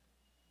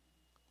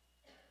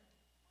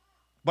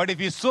 But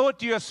if you sow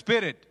to your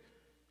spirit,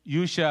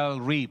 you shall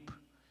reap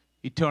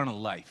eternal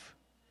life.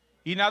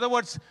 In other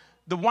words,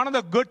 one of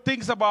the good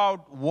things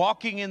about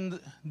walking in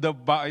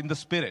the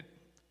Spirit,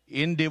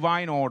 in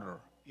divine order,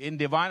 in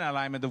divine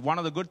alignment, one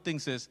of the good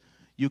things is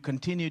you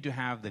continue to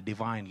have the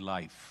divine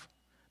life,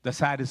 the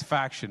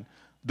satisfaction,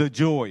 the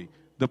joy,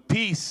 the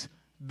peace,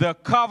 the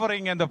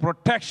covering and the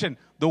protection,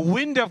 the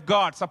wind of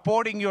God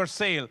supporting your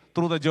sail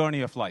through the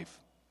journey of life.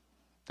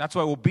 That's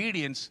why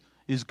obedience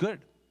is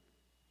good.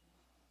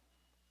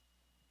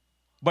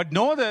 But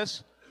know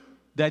this,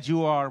 that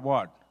you are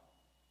what?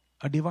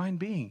 A divine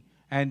being.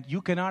 And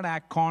you cannot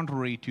act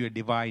contrary to your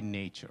divine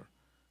nature.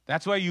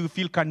 That's why you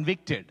feel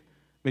convicted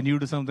when you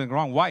do something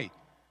wrong. Why?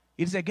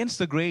 It's against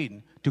the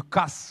grain to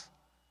cuss.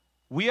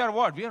 We are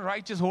what? We are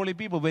righteous, holy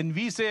people. When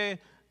we say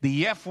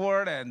the F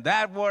word and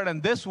that word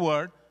and this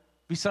word,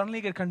 we suddenly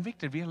get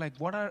convicted. We are like,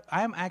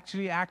 I am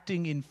actually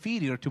acting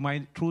inferior to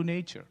my true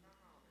nature.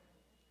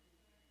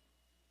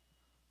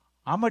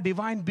 I'm a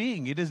divine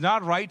being. It is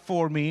not right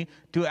for me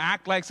to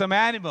act like some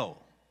animal.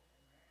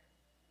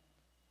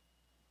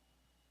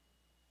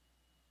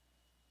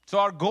 So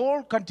our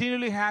goal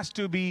continually has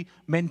to be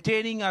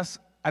maintaining us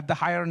at the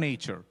higher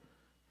nature,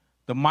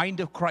 the mind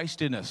of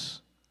Christ in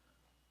us.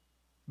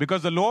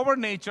 Because the lower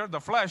nature,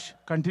 the flesh,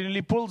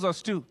 continually pulls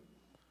us too.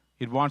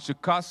 It wants to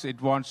cuss, it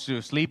wants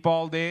to sleep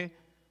all day,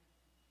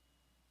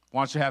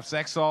 wants to have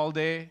sex all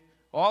day,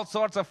 all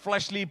sorts of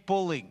fleshly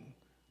pulling.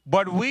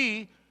 But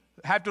we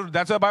have to,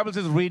 that's what the Bible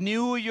says,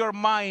 renew your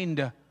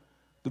mind.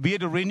 We have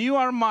to renew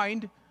our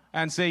mind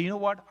and say, you know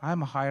what,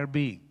 I'm a higher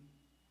being.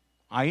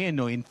 I ain't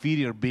no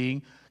inferior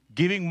being,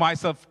 giving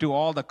myself to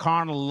all the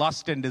carnal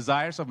lust and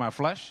desires of my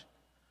flesh.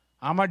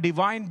 I'm a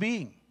divine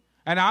being.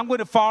 And I'm going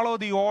to follow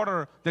the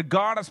order that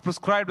God has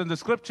prescribed in the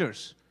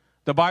scriptures.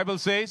 The Bible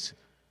says,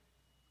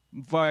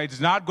 it's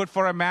not good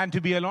for a man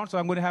to be alone, so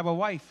I'm going to have a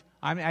wife.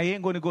 I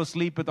ain't going to go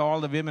sleep with all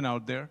the women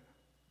out there.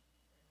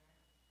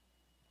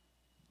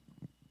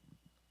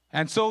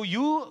 And so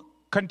you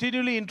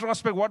continually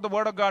introspect what the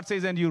Word of God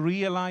says and you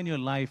realign your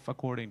life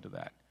according to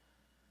that.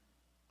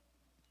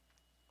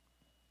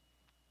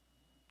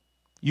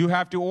 You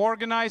have to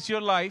organize your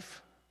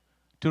life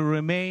to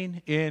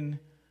remain in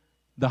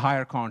the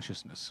higher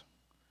consciousness.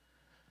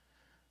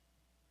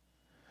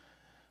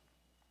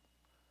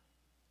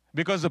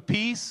 Because the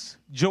peace,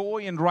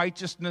 joy, and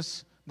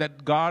righteousness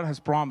that God has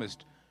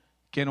promised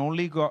can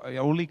only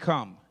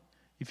come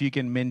if you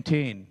can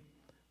maintain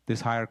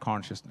this higher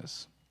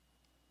consciousness.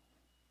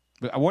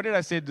 But what did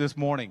I say this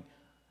morning?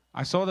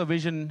 I saw the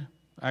vision.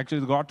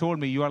 Actually, God told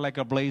me, you are like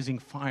a blazing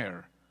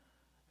fire.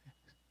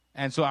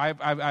 And so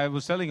I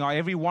was telling you,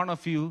 every one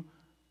of you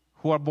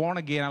who are born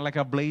again are like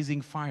a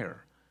blazing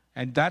fire.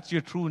 And that's your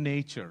true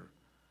nature.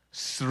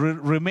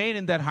 Remain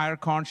in that higher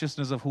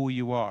consciousness of who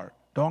you are.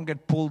 Don't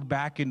get pulled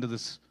back into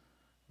this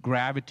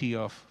gravity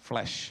of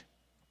flesh.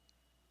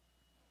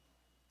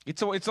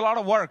 It's a lot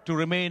of work to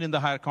remain in the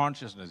higher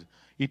consciousness.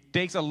 It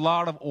takes a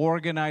lot of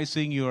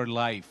organizing your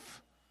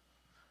life.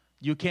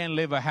 You can't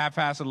live a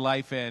half-assed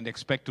life and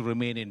expect to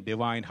remain in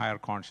divine higher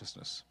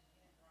consciousness.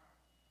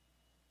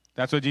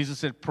 That's what Jesus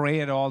said,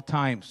 pray at all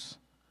times.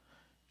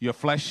 Your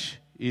flesh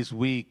is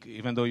weak,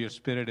 even though your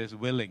spirit is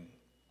willing.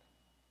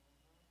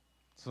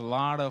 There's a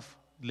lot of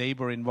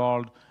labor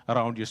involved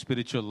around your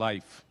spiritual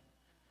life.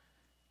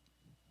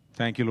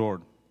 Thank you,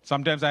 Lord.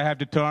 Sometimes I have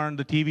to turn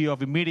the TV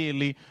off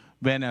immediately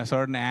when a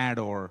certain ad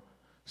or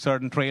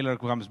certain trailer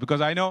comes,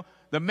 because I know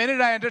the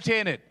minute I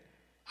entertain it,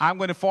 I'm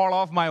going to fall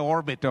off my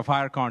orbit of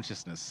higher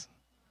consciousness.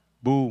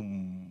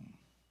 Boom.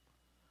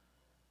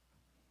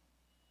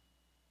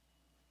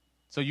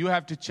 So you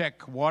have to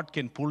check what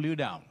can pull you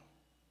down.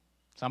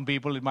 Some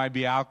people it might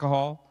be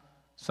alcohol.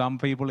 Some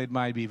people it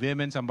might be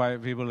women. Some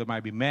people it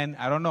might be men.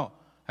 I don't know.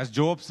 As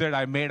Job said,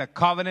 I made a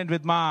covenant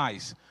with my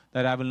eyes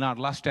that I will not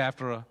lust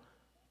after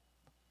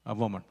a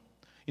woman.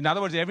 In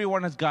other words,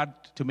 everyone has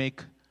got to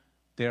make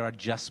their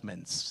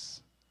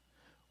adjustments.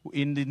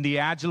 In the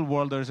agile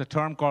world, there is a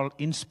term called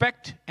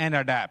inspect and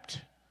adapt.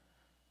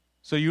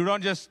 So you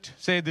don't just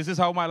say, this is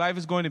how my life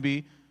is going to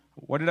be.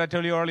 What did I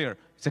tell you earlier?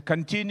 It's a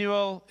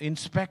continual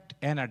inspect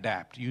and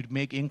adapt. You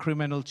make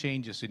incremental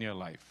changes in your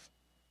life.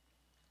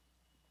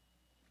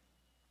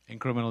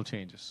 Incremental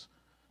changes.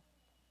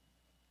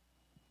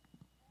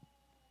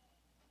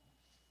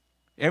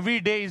 Every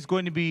day is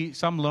going to be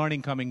some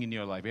learning coming in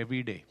your life.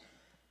 Every day.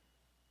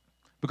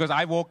 Because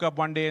I woke up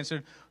one day and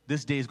said,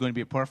 this day is going to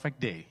be a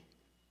perfect day.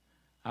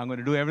 I'm going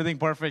to do everything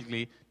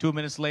perfectly. 2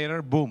 minutes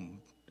later,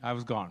 boom. I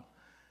was gone.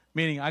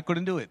 Meaning I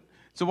couldn't do it.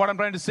 So what I'm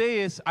trying to say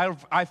is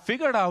I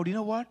figured out, you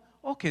know what?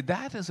 Okay,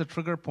 that is a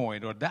trigger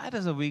point or that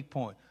is a weak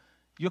point.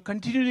 You're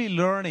continually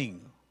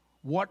learning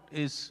what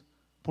is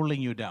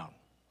pulling you down.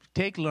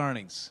 Take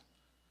learnings.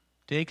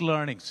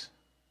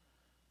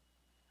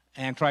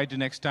 And try to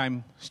next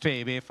time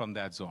stay away from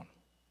that zone.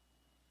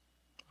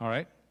 All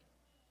right?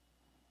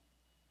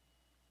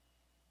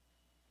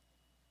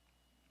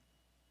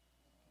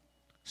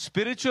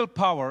 Spiritual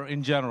power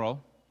in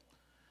general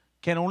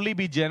can only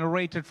be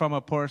generated from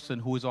a person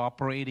who is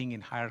operating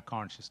in higher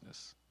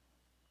consciousness.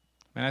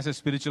 When I say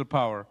spiritual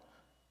power,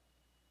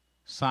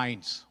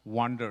 signs,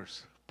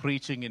 wonders,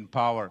 preaching in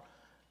power,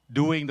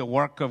 doing the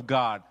work of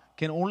God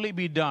can only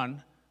be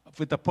done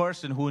with a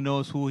person who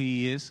knows who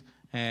he is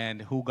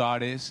and who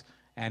God is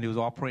and who's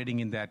operating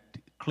in that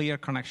clear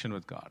connection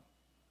with God.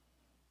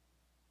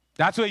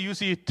 That's why you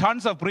see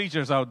tons of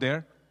preachers out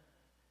there.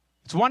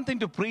 It's one thing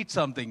to preach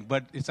something,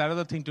 but it's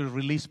another thing to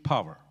release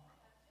power.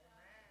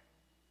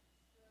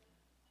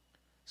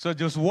 So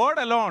just word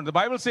alone, the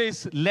Bible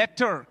says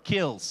letter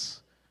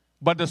kills,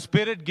 but the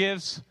Spirit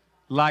gives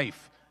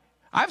life.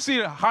 I've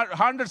seen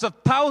hundreds of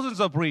thousands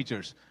of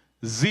preachers,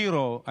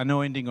 zero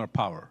anointing or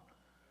power.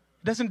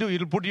 It doesn't do,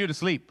 it'll put you to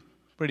sleep,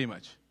 pretty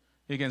much.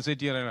 You can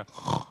sit here and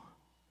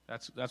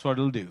that's what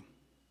it'll do.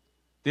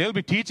 They'll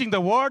be teaching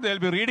the word, they'll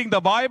be reading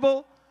the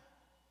Bible,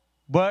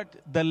 but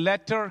the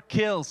letter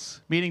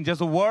kills, meaning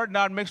just a word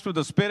not mixed with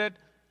the Spirit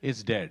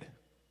is dead.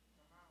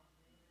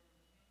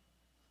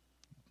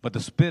 But the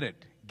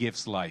Spirit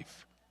gives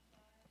life.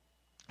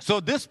 So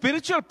this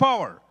spiritual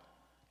power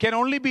can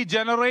only be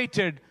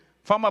generated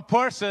from a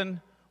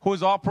person who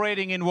is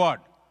operating in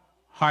what?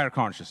 Higher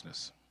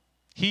consciousness.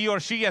 He or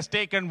she has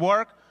taken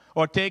work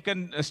or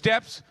taken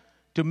steps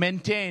to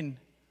maintain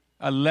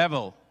a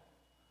level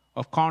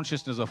of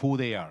consciousness of who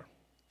they are.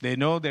 They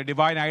know their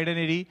divine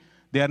identity.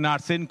 They are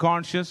not sin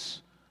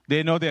conscious.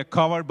 They know they're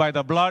covered by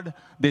the blood.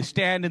 They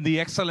stand in the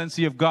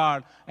excellency of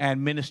God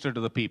and minister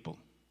to the people.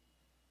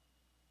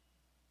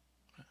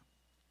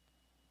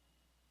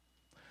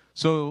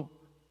 So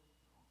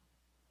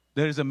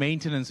there is a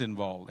maintenance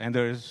involved, and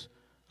there is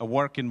a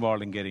work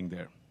involved in getting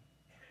there.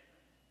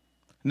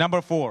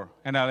 Number 4,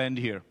 and I'll end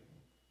here.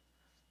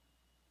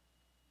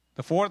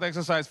 The fourth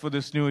exercise for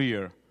this new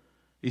year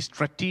is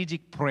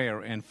strategic prayer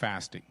and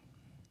fasting.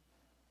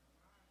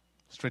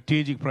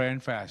 Strategic prayer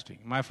and fasting.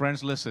 My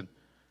friends, listen.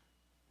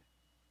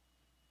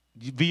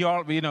 We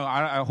all,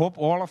 I hope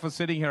all of us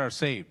sitting here are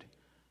saved.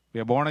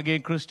 We are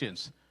born-again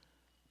Christians.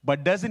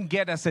 But doesn't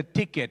get us a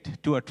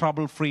ticket to a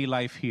trouble-free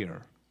life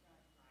here.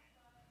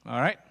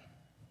 All right?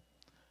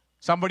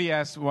 Somebody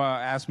asked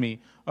me,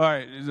 all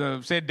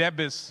right, say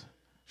Deb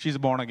she's a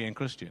born-again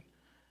Christian.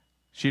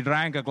 She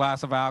drank a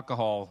glass of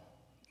alcohol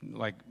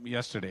like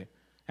yesterday,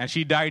 and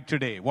she died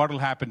today. What will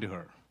happen to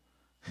her?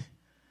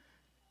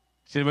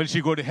 She said, will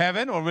she go to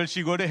heaven or will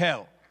she go to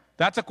hell?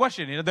 That's a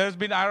question. There's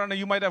been, I don't know,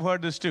 you might have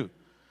heard this too.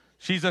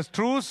 She's a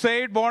true,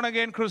 saved,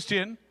 born-again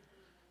Christian.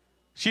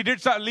 She did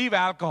leave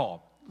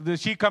alcohol.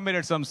 She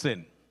committed some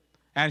sin,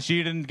 and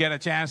she didn't get a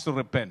chance to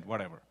repent,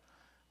 whatever.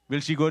 Will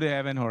she go to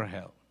heaven or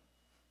hell?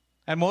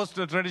 And most of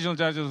the traditional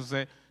churches will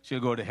say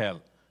she'll go to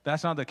hell.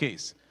 That's not the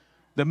case.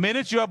 The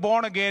minute you are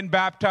born again,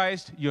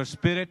 baptized, your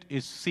spirit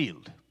is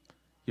sealed.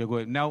 You're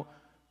going. Now,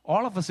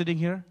 all of us sitting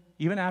here,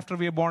 even after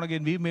we are born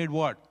again, we've made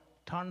what?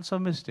 Tons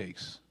of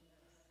mistakes.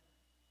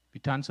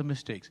 Tons of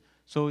mistakes.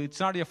 So it's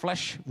not your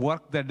flesh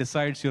work that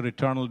decides your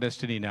eternal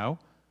destiny now.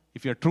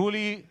 If you're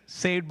truly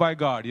saved by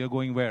God, you're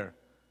going where?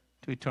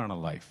 To eternal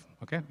life.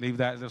 Okay? Leave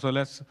that. So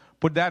let's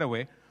put that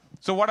away.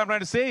 So what I'm trying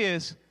to say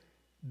is,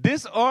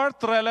 this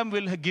earth realm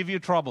will give you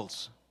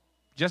troubles.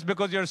 Just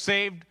because you're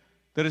saved,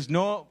 there is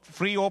no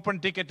free open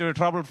ticket to a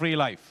trouble-free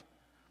life.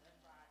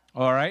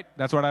 All right?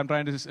 That's what I'm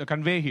trying to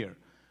convey here.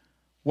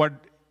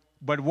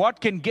 But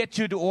what can get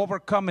you to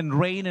overcome and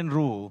reign and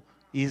rule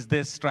is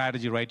this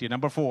strategy right here.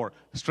 Number 4,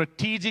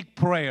 strategic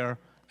prayer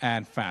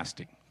and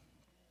fasting.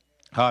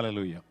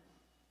 Hallelujah.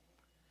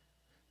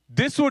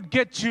 This would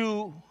get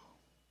you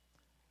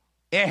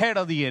ahead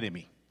of the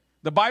enemy.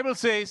 The Bible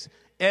says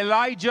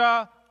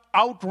Elijah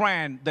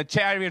outran the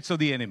chariots of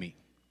the enemy.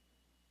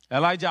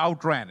 Elijah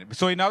outran it.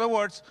 So in other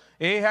words,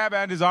 Ahab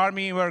and his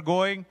army were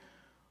going,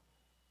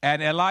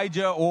 and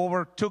Elijah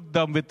overtook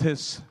them with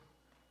his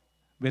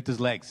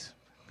legs.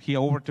 He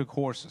overtook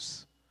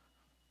horses.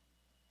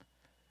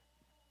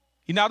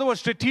 In other words,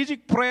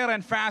 strategic prayer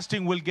and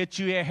fasting will get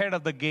you ahead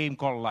of the game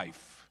called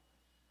life.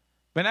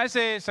 When I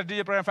say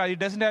strategic prayer and fasting, it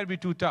doesn't have to be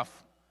too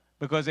tough.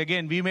 Because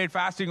again, we made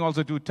fasting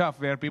also too tough,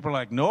 where people are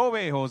like, no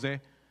way, Jose.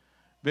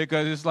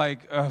 Because it's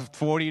like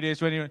 40 days,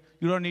 20 days.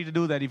 You don't need to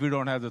do that if you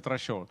don't have the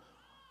threshold.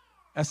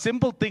 A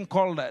simple thing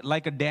called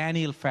like a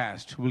Daniel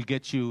fast will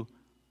get you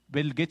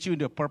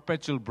into a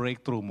perpetual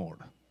breakthrough mode.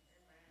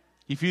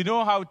 If you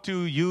know how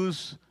to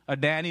use a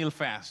Daniel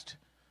fast,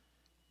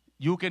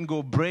 you can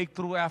go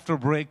breakthrough after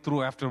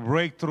breakthrough after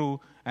breakthrough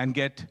and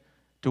get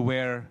to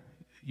where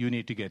you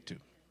need to get to.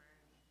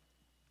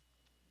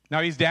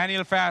 Now, is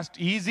Daniel fast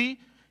easy?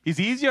 It's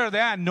easier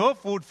than no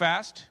food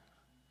fast.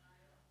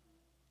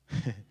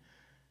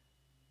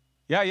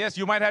 Yeah, yes,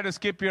 you might have to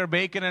skip your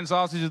bacon and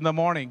sausage in the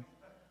morning.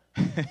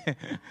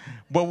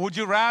 But would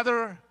you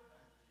rather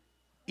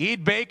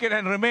eat bacon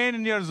and remain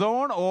in your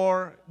zone,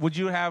 or would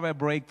you have a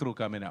breakthrough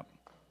coming up?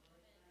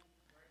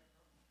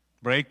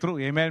 Breakthrough.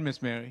 Amen,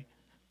 Miss Mary.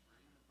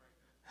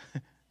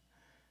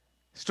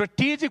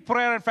 Strategic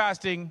prayer and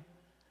fasting.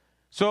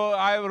 So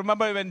I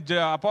remember when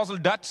Apostle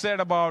Dutch said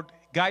about,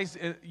 guys,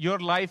 your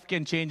life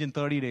can change in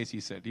 30 days, he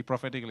said. He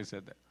prophetically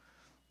said that.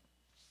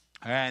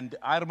 And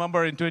I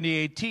remember in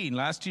 2018,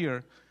 last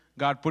year,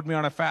 God put me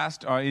on a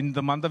fast in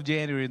the month of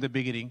January in the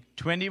beginning.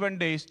 21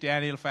 days,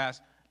 Daniel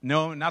fast.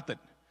 No, nothing.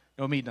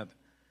 No meat, nothing.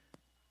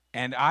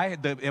 And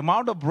the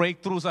amount of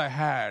breakthroughs I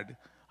had,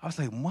 I was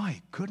like,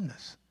 my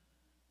goodness.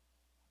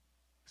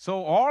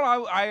 So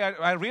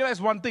I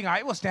realized one thing.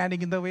 I was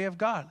standing in the way of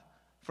God.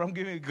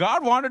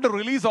 God wanted to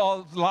release a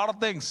lot of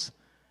things.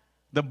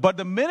 But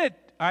the minute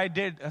I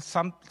did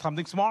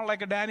something small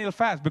like a Daniel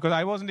fast, because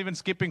I wasn't even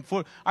skipping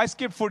food. I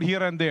skipped food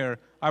here and there.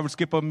 I would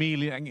skip a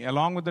meal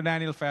along with the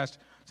Daniel fast.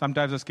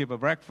 Sometimes I skip a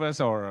breakfast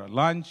or a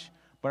lunch,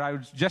 but I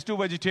would just do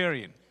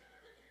vegetarian.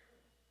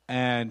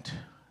 And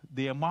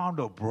the amount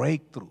of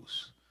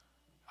breakthroughs,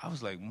 I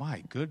was like,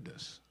 my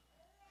goodness.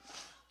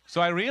 So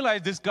I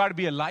realized this got to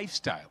be a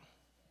lifestyle.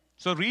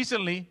 So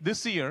recently,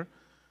 this year,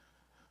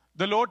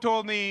 the Lord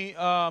told me,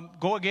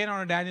 go again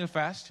on a Daniel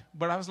fast.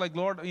 But I was like,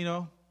 Lord,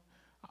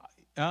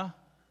 oh,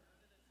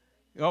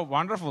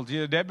 wonderful.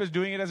 Deb is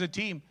doing it as a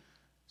team.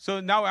 So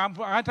now I'm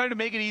trying to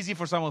make it easy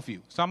for some of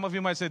you. Some of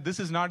you might say, this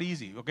is not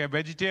easy. Okay,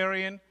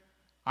 vegetarian,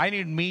 I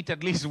need meat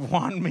at least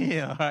one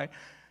meal. Right?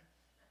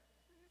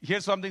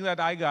 Here's something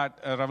that I got,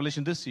 a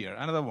revelation this year.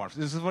 Another one.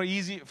 This is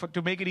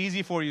to make it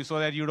easy for you so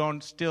that you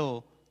don't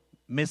still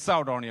miss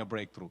out on your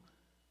breakthrough.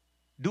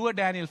 Do a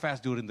Daniel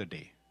fast during the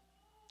day.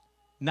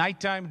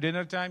 Nighttime,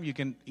 dinner time, you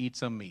can eat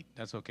some meat.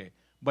 That's okay.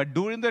 But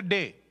during the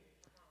day,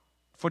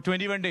 for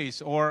 21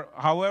 days, or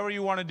however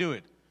you want to do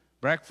it,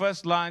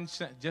 breakfast, lunch,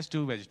 just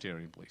do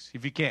vegetarian, please,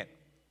 if you can.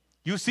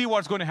 You see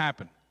what's going to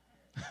happen.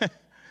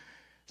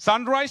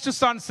 Sunrise to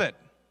sunset,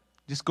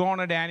 just go on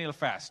a Daniel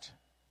fast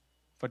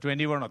for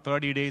 21 or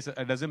 30 days.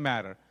 It doesn't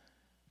matter.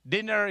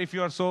 Dinner, if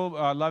you are so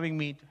loving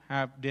meat,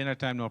 have dinner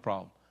time, no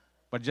problem.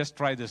 But just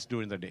try this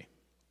during the day.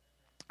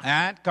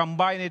 And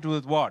combine it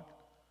with what?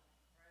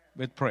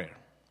 With prayer.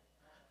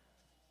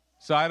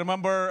 So I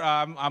remember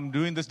I'm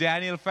doing this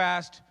Daniel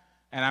fast,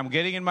 and I'm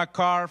getting in my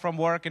car from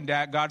work, and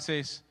God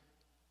says,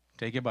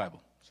 take your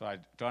Bible. So I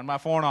turn my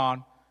phone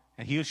on,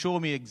 and He'll show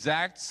me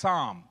exact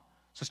psalm.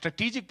 So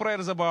strategic prayer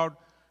is about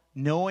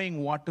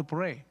knowing what to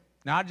pray,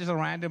 not just a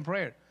random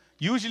prayer.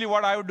 Usually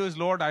what I would do is,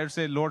 I would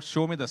say, Lord,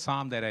 show me the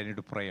psalm that I need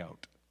to pray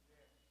out.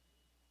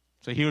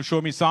 So He'll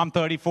show me Psalm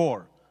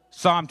 34,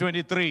 Psalm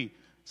 23,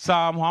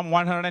 Psalm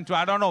 102.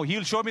 I don't know.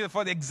 He'll show me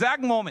for the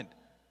exact moment.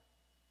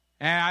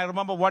 And I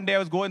remember one day I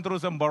was going through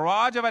some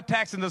barrage of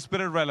attacks in the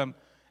spirit realm.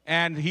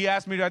 And He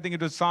asked me, I think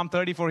it was Psalm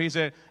 34, He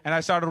said, and I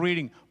started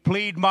reading,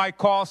 plead my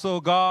cause, O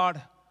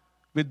God,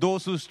 with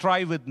those who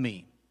strive with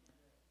me.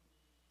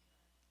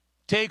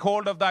 Take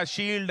hold of thy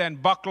shield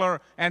and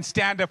buckler and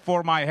stand up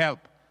for my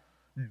help.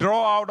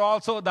 Draw out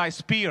also thy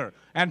spear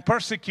and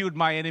persecute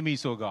my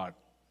enemies, O God.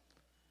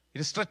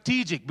 It is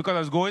strategic because I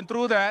was going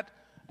through that,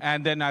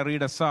 and then I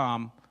read a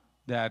psalm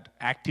that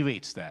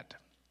activates that.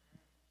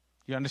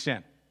 You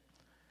understand?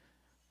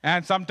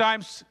 And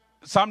sometimes,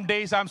 some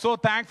days I'm so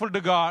thankful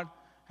to God,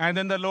 and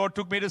then the Lord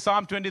took me to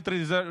Psalm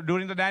 23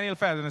 during the Daniel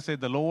fast, and I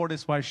said, the Lord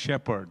is my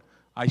shepherd,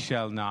 I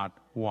shall not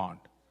want.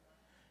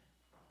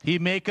 He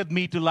maketh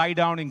me to lie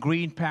down in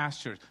green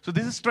pastures. So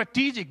this is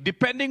strategic,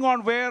 depending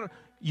on where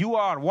you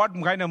are, what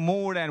kind of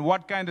mood and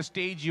what kind of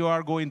stage you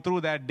are going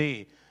through that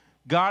day.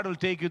 God will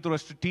take you through a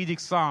strategic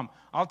psalm.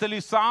 I'll tell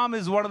you, psalm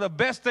is one of the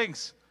best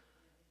things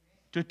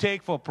to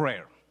take for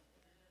prayer.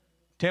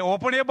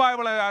 Open your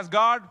Bible and ask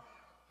God.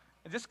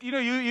 Just,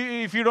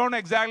 if you don't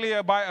exactly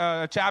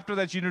a chapter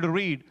that you need to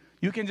read,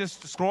 you can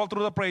just scroll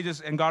through the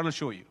pages and God will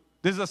show you.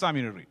 This is the psalm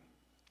you need to read.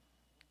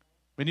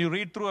 When you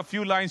read through a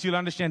few lines, you'll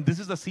understand this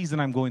is the season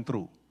I'm going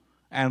through.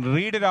 And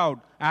read it out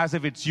as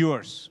if it's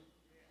yours.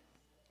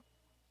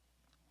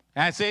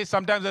 And I say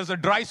sometimes there's a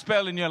dry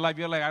spell in your life.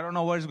 You're like, I don't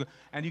know where it's going.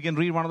 And you can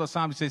read one of the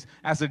psalms. It says,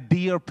 as a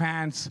deer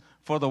pants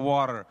for the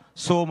water,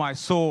 so my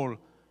soul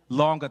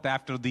longeth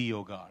after thee,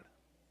 O God.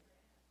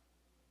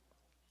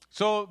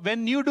 So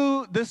when you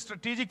do this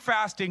strategic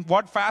fasting,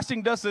 what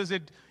fasting does is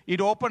it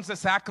opens a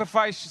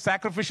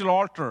sacrificial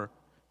altar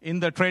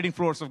in the trading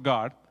floors of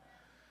God.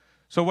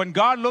 So when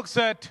God looks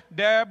at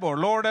Deb or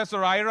Lourdes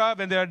or Ira,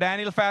 when they are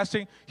Daniel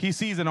fasting, He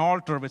sees an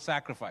altar with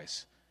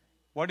sacrifice.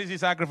 What is He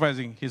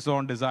sacrificing? His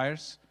own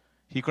desires.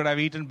 He could have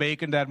eaten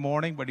bacon that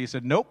morning, but He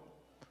said, nope.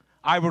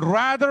 I would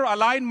rather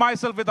align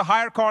myself with a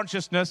higher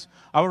consciousness.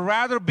 I would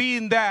rather be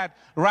in that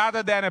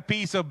rather than a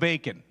piece of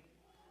bacon.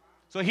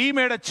 So He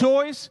made a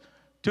choice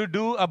to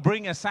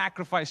bring a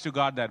sacrifice to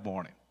God that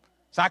morning.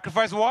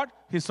 Sacrifice what?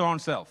 His own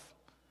self.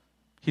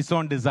 His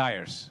own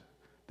desires.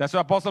 That's why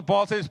Apostle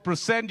Paul says,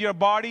 present your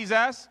bodies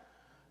as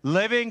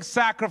living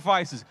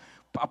sacrifices.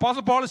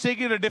 Apostle Paul is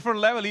taking it to a different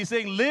level. He's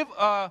saying, live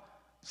a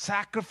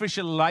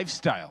sacrificial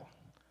lifestyle.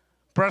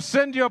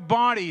 Present your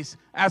bodies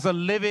as a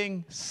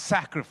living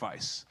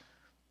sacrifice.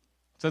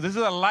 So this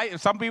is a life.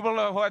 Some people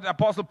who are at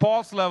Apostle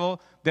Paul's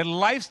level, their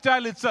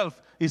lifestyle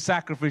itself is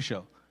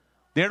sacrificial.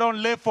 They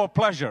don't live for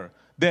pleasure.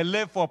 They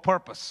live for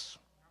purpose.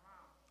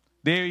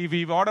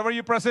 Whatever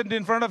you present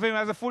in front of him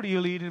as a food,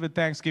 he'll eat it with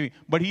thanksgiving.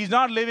 But he's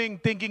not living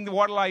thinking,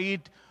 what will I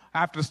eat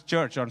after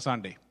church on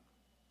Sunday?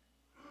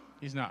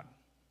 He's not.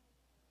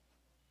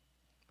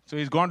 So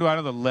he's gone to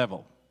another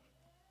level.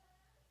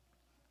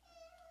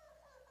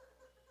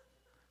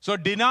 So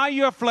deny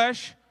your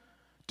flesh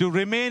to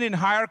remain in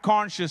higher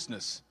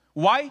consciousness.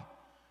 Why?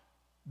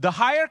 The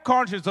higher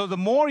consciousness, so the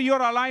more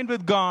you're aligned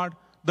with God,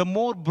 the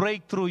more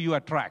breakthrough you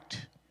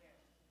attract.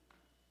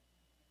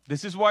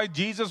 This is why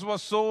Jesus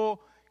was so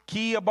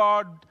key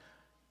about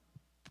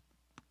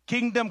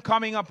kingdom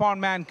coming upon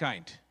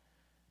mankind.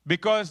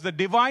 Because the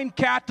divine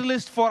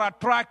catalyst for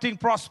attracting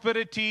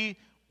prosperity,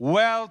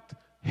 wealth,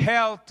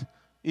 health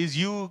is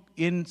you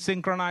in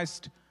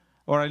synchronized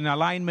or in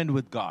alignment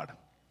with God.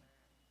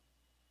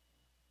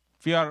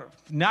 If you are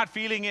not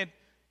feeling it,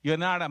 you're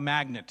not a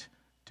magnet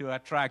to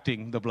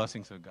attracting the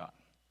blessings of God.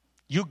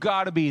 You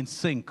got to be in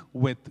sync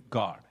with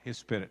God, His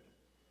Spirit.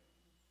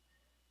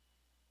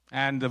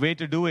 And the way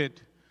to do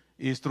it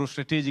is through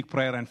strategic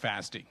prayer and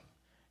fasting.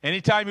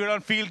 Anytime you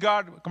don't feel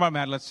God, come on,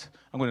 man,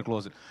 I'm going to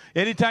close it.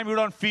 Anytime you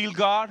don't feel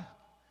God,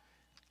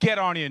 get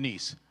on your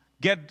knees.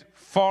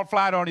 Fall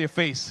flat on your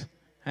face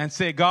and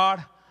say,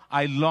 God,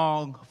 I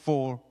long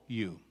for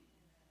you.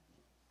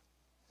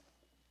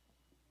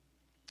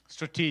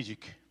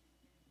 Strategic.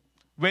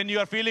 When you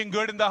are feeling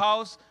good in the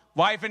house,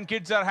 wife and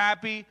kids are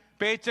happy,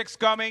 paychecks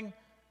coming,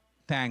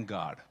 thank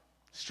God.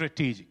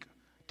 Strategic.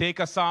 Take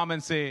a psalm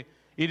and say,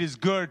 it is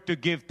good to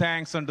give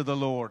thanks unto the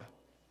Lord.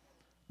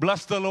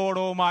 Bless the Lord,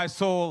 O my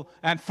soul,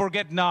 and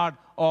forget not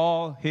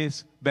all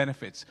His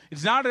benefits.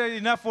 It's not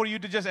enough for you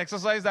to just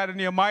exercise that in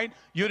your mind.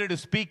 You need to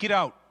speak it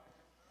out.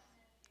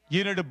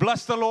 You need to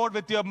bless the Lord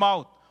with your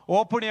mouth.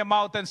 Open your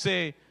mouth and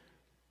say,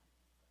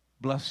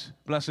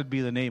 blessed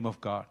be the name of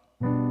God.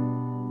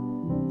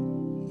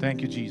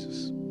 Thank you,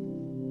 Jesus.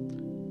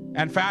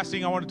 And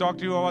fasting, I want to talk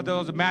to you about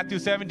those. Matthew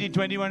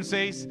 17:21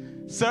 says,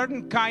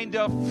 certain kind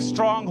of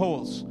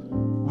strongholds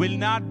will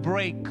not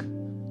break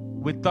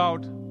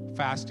without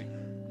fasting.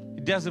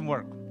 It doesn't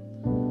work.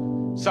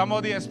 Some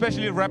of the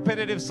especially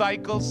repetitive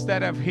cycles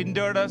that have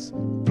hindered us,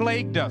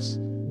 plagued us,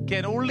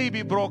 can only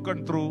be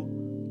broken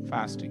through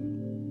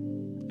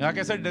fasting. Like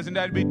I said, it doesn't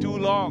have to be too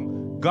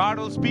long. God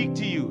will speak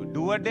to you.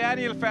 Do a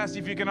Daniel fast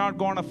if you cannot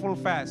go on a full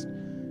fast.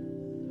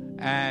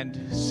 And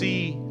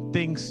see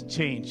things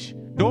change.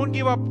 Don't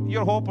give up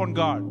your hope on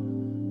God.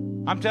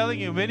 I'm telling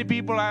you, many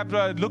people have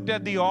looked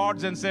at the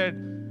odds and said,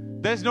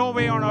 there's no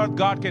way on earth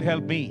God can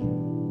help me.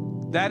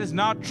 That is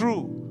not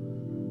true.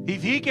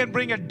 If He can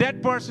bring a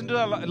dead person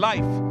to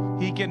life,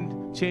 He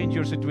can change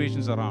your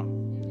situations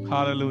around.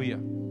 Hallelujah.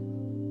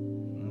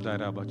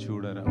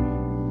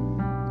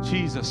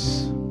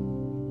 Jesus.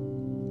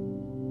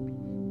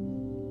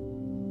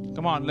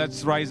 Come on,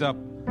 let's rise up.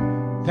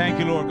 Thank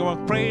you, Lord. Come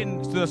on, pray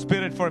into the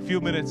Spirit for a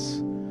few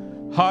minutes.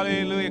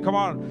 Hallelujah. Come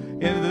on.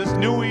 In this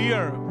new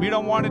year, we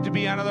don't want it to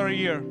be another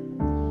year.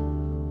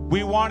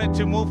 We want it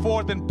to move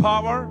forth in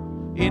power,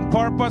 in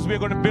purpose. We're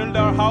going to build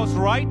our house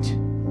right.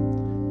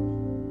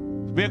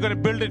 We're going to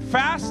build it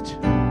fast.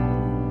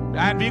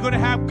 And we're going to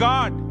have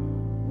God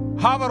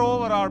hover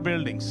over our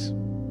buildings.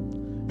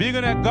 We're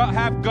going to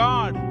have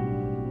God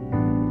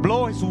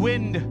blow His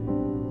wind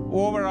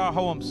over our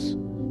homes,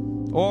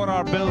 over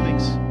our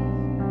buildings.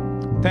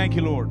 Thank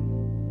you, Lord.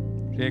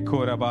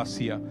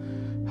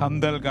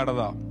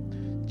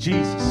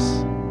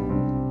 Jesus.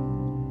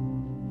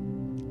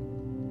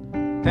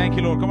 Thank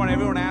you, Lord. Come on,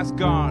 everyone, ask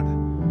God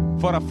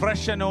for a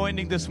fresh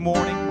anointing this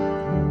morning,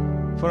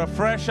 for a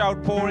fresh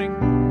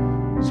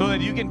outpouring, so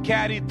that you can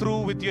carry through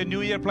with your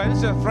New Year plan. This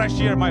is a fresh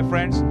year, my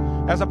friends.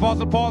 As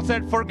Apostle Paul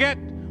said, forget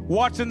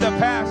what's in the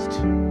past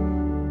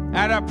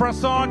and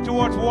press on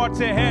towards what's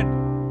ahead.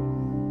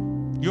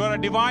 You are a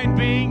divine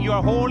being. You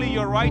are holy.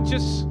 You are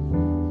righteous.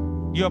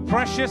 You are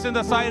precious in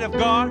the sight of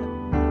God.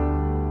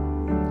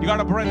 You got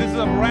to pray. This is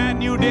a brand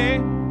new day.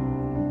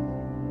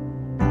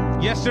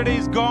 Yesterday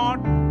is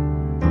gone.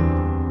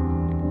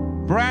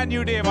 Brand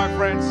new day, my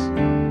friends.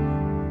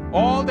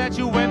 All that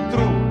you went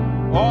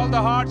through, all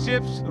the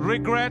hardships,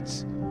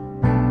 regrets,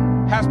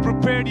 has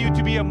prepared you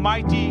to be a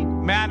mighty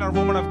man or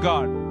woman of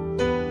God.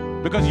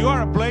 Because you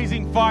are a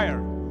blazing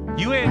fire.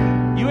 You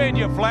ain't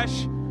your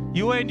flesh.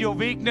 You ain't your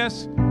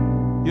weakness.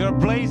 You're a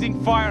blazing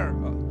fire.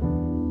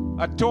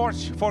 A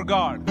torch for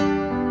God.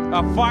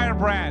 A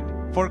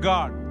firebrand for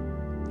God.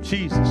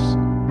 Jesus.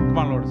 Come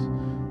on, Lord.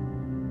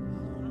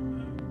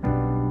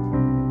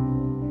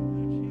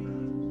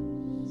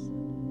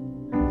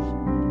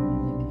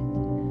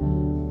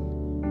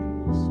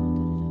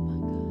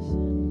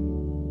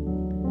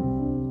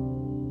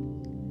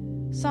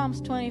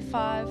 Psalms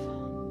 25,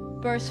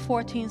 verse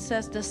 14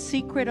 says, the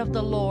secret of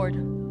the Lord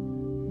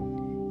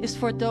is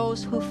for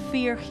those who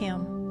fear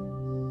Him,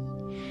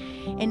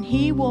 and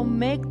he will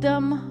make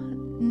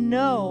them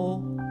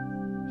know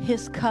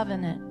his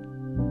covenant.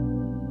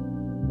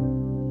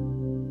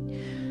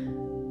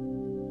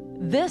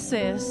 This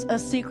is a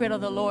secret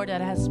of the Lord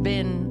that has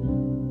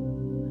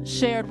been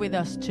shared with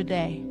us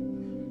today.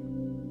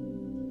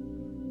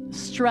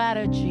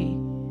 Strategy.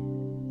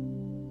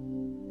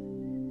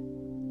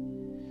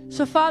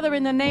 So, Father,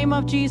 in the name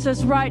of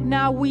Jesus, right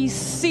now, we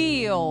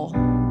seal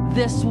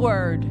this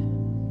word.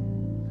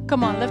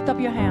 Come on, lift up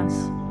your hands.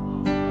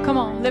 Come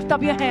on, lift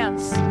up your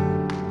hands.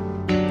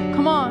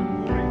 Come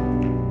on.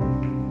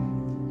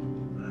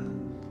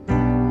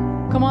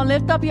 Come on,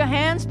 lift up your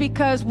hands,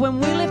 because when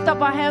we lift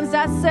up our hands,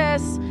 that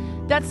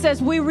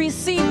says we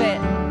receive it.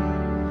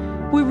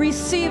 We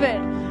receive it.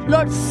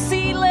 Lord,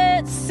 seal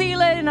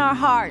it in our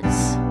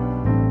hearts.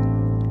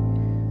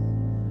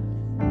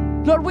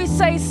 Lord, we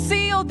say,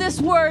 seal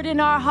this word in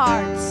our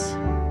hearts.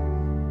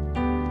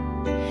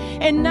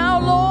 And now,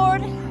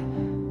 Lord,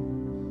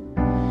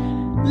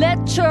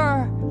 let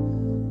your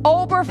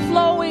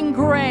overflowing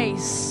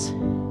grace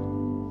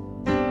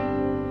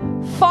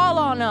fall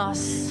on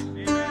us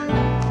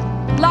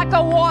like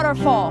a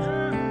waterfall.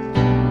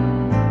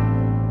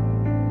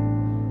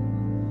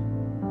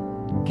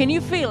 Can you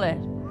feel it?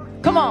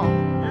 Come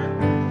on.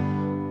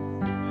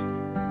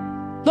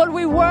 Lord,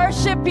 we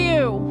worship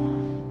you.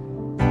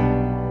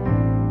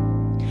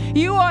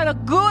 You are the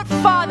good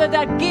Father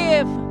that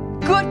gives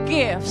good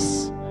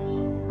gifts.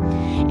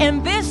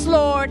 And this,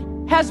 Lord,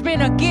 has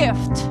been a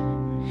gift.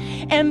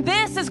 And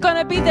this is going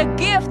to be the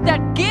gift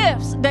that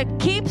gives, that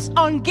keeps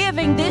on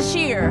giving this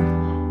year.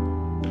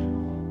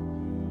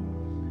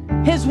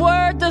 His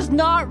word does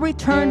not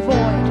return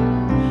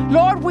void.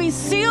 Lord, we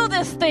seal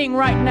this thing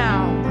right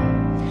now.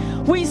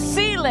 We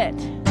seal it.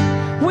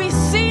 We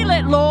seal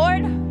it,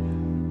 Lord.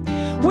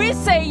 We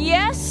say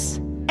yes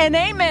and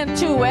amen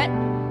to it.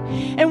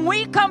 And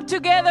we come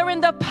together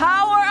in the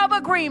power of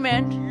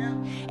agreement.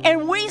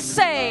 And we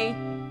say,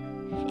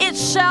 it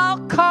shall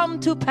come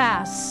to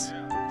pass.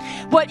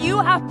 What you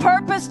have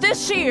purposed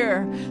this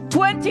year,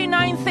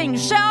 29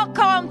 things shall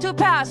come to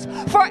pass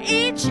for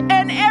each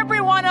and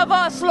every one of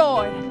us,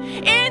 Lord.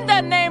 In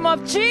the name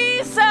of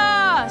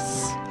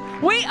Jesus,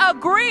 we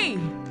agree.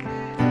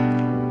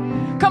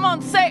 Come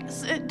on, say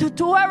to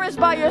whoever is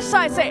by your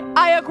side, say,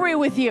 I agree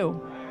with you.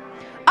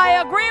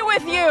 I agree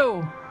with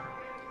you.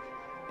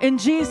 In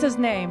Jesus'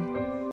 name.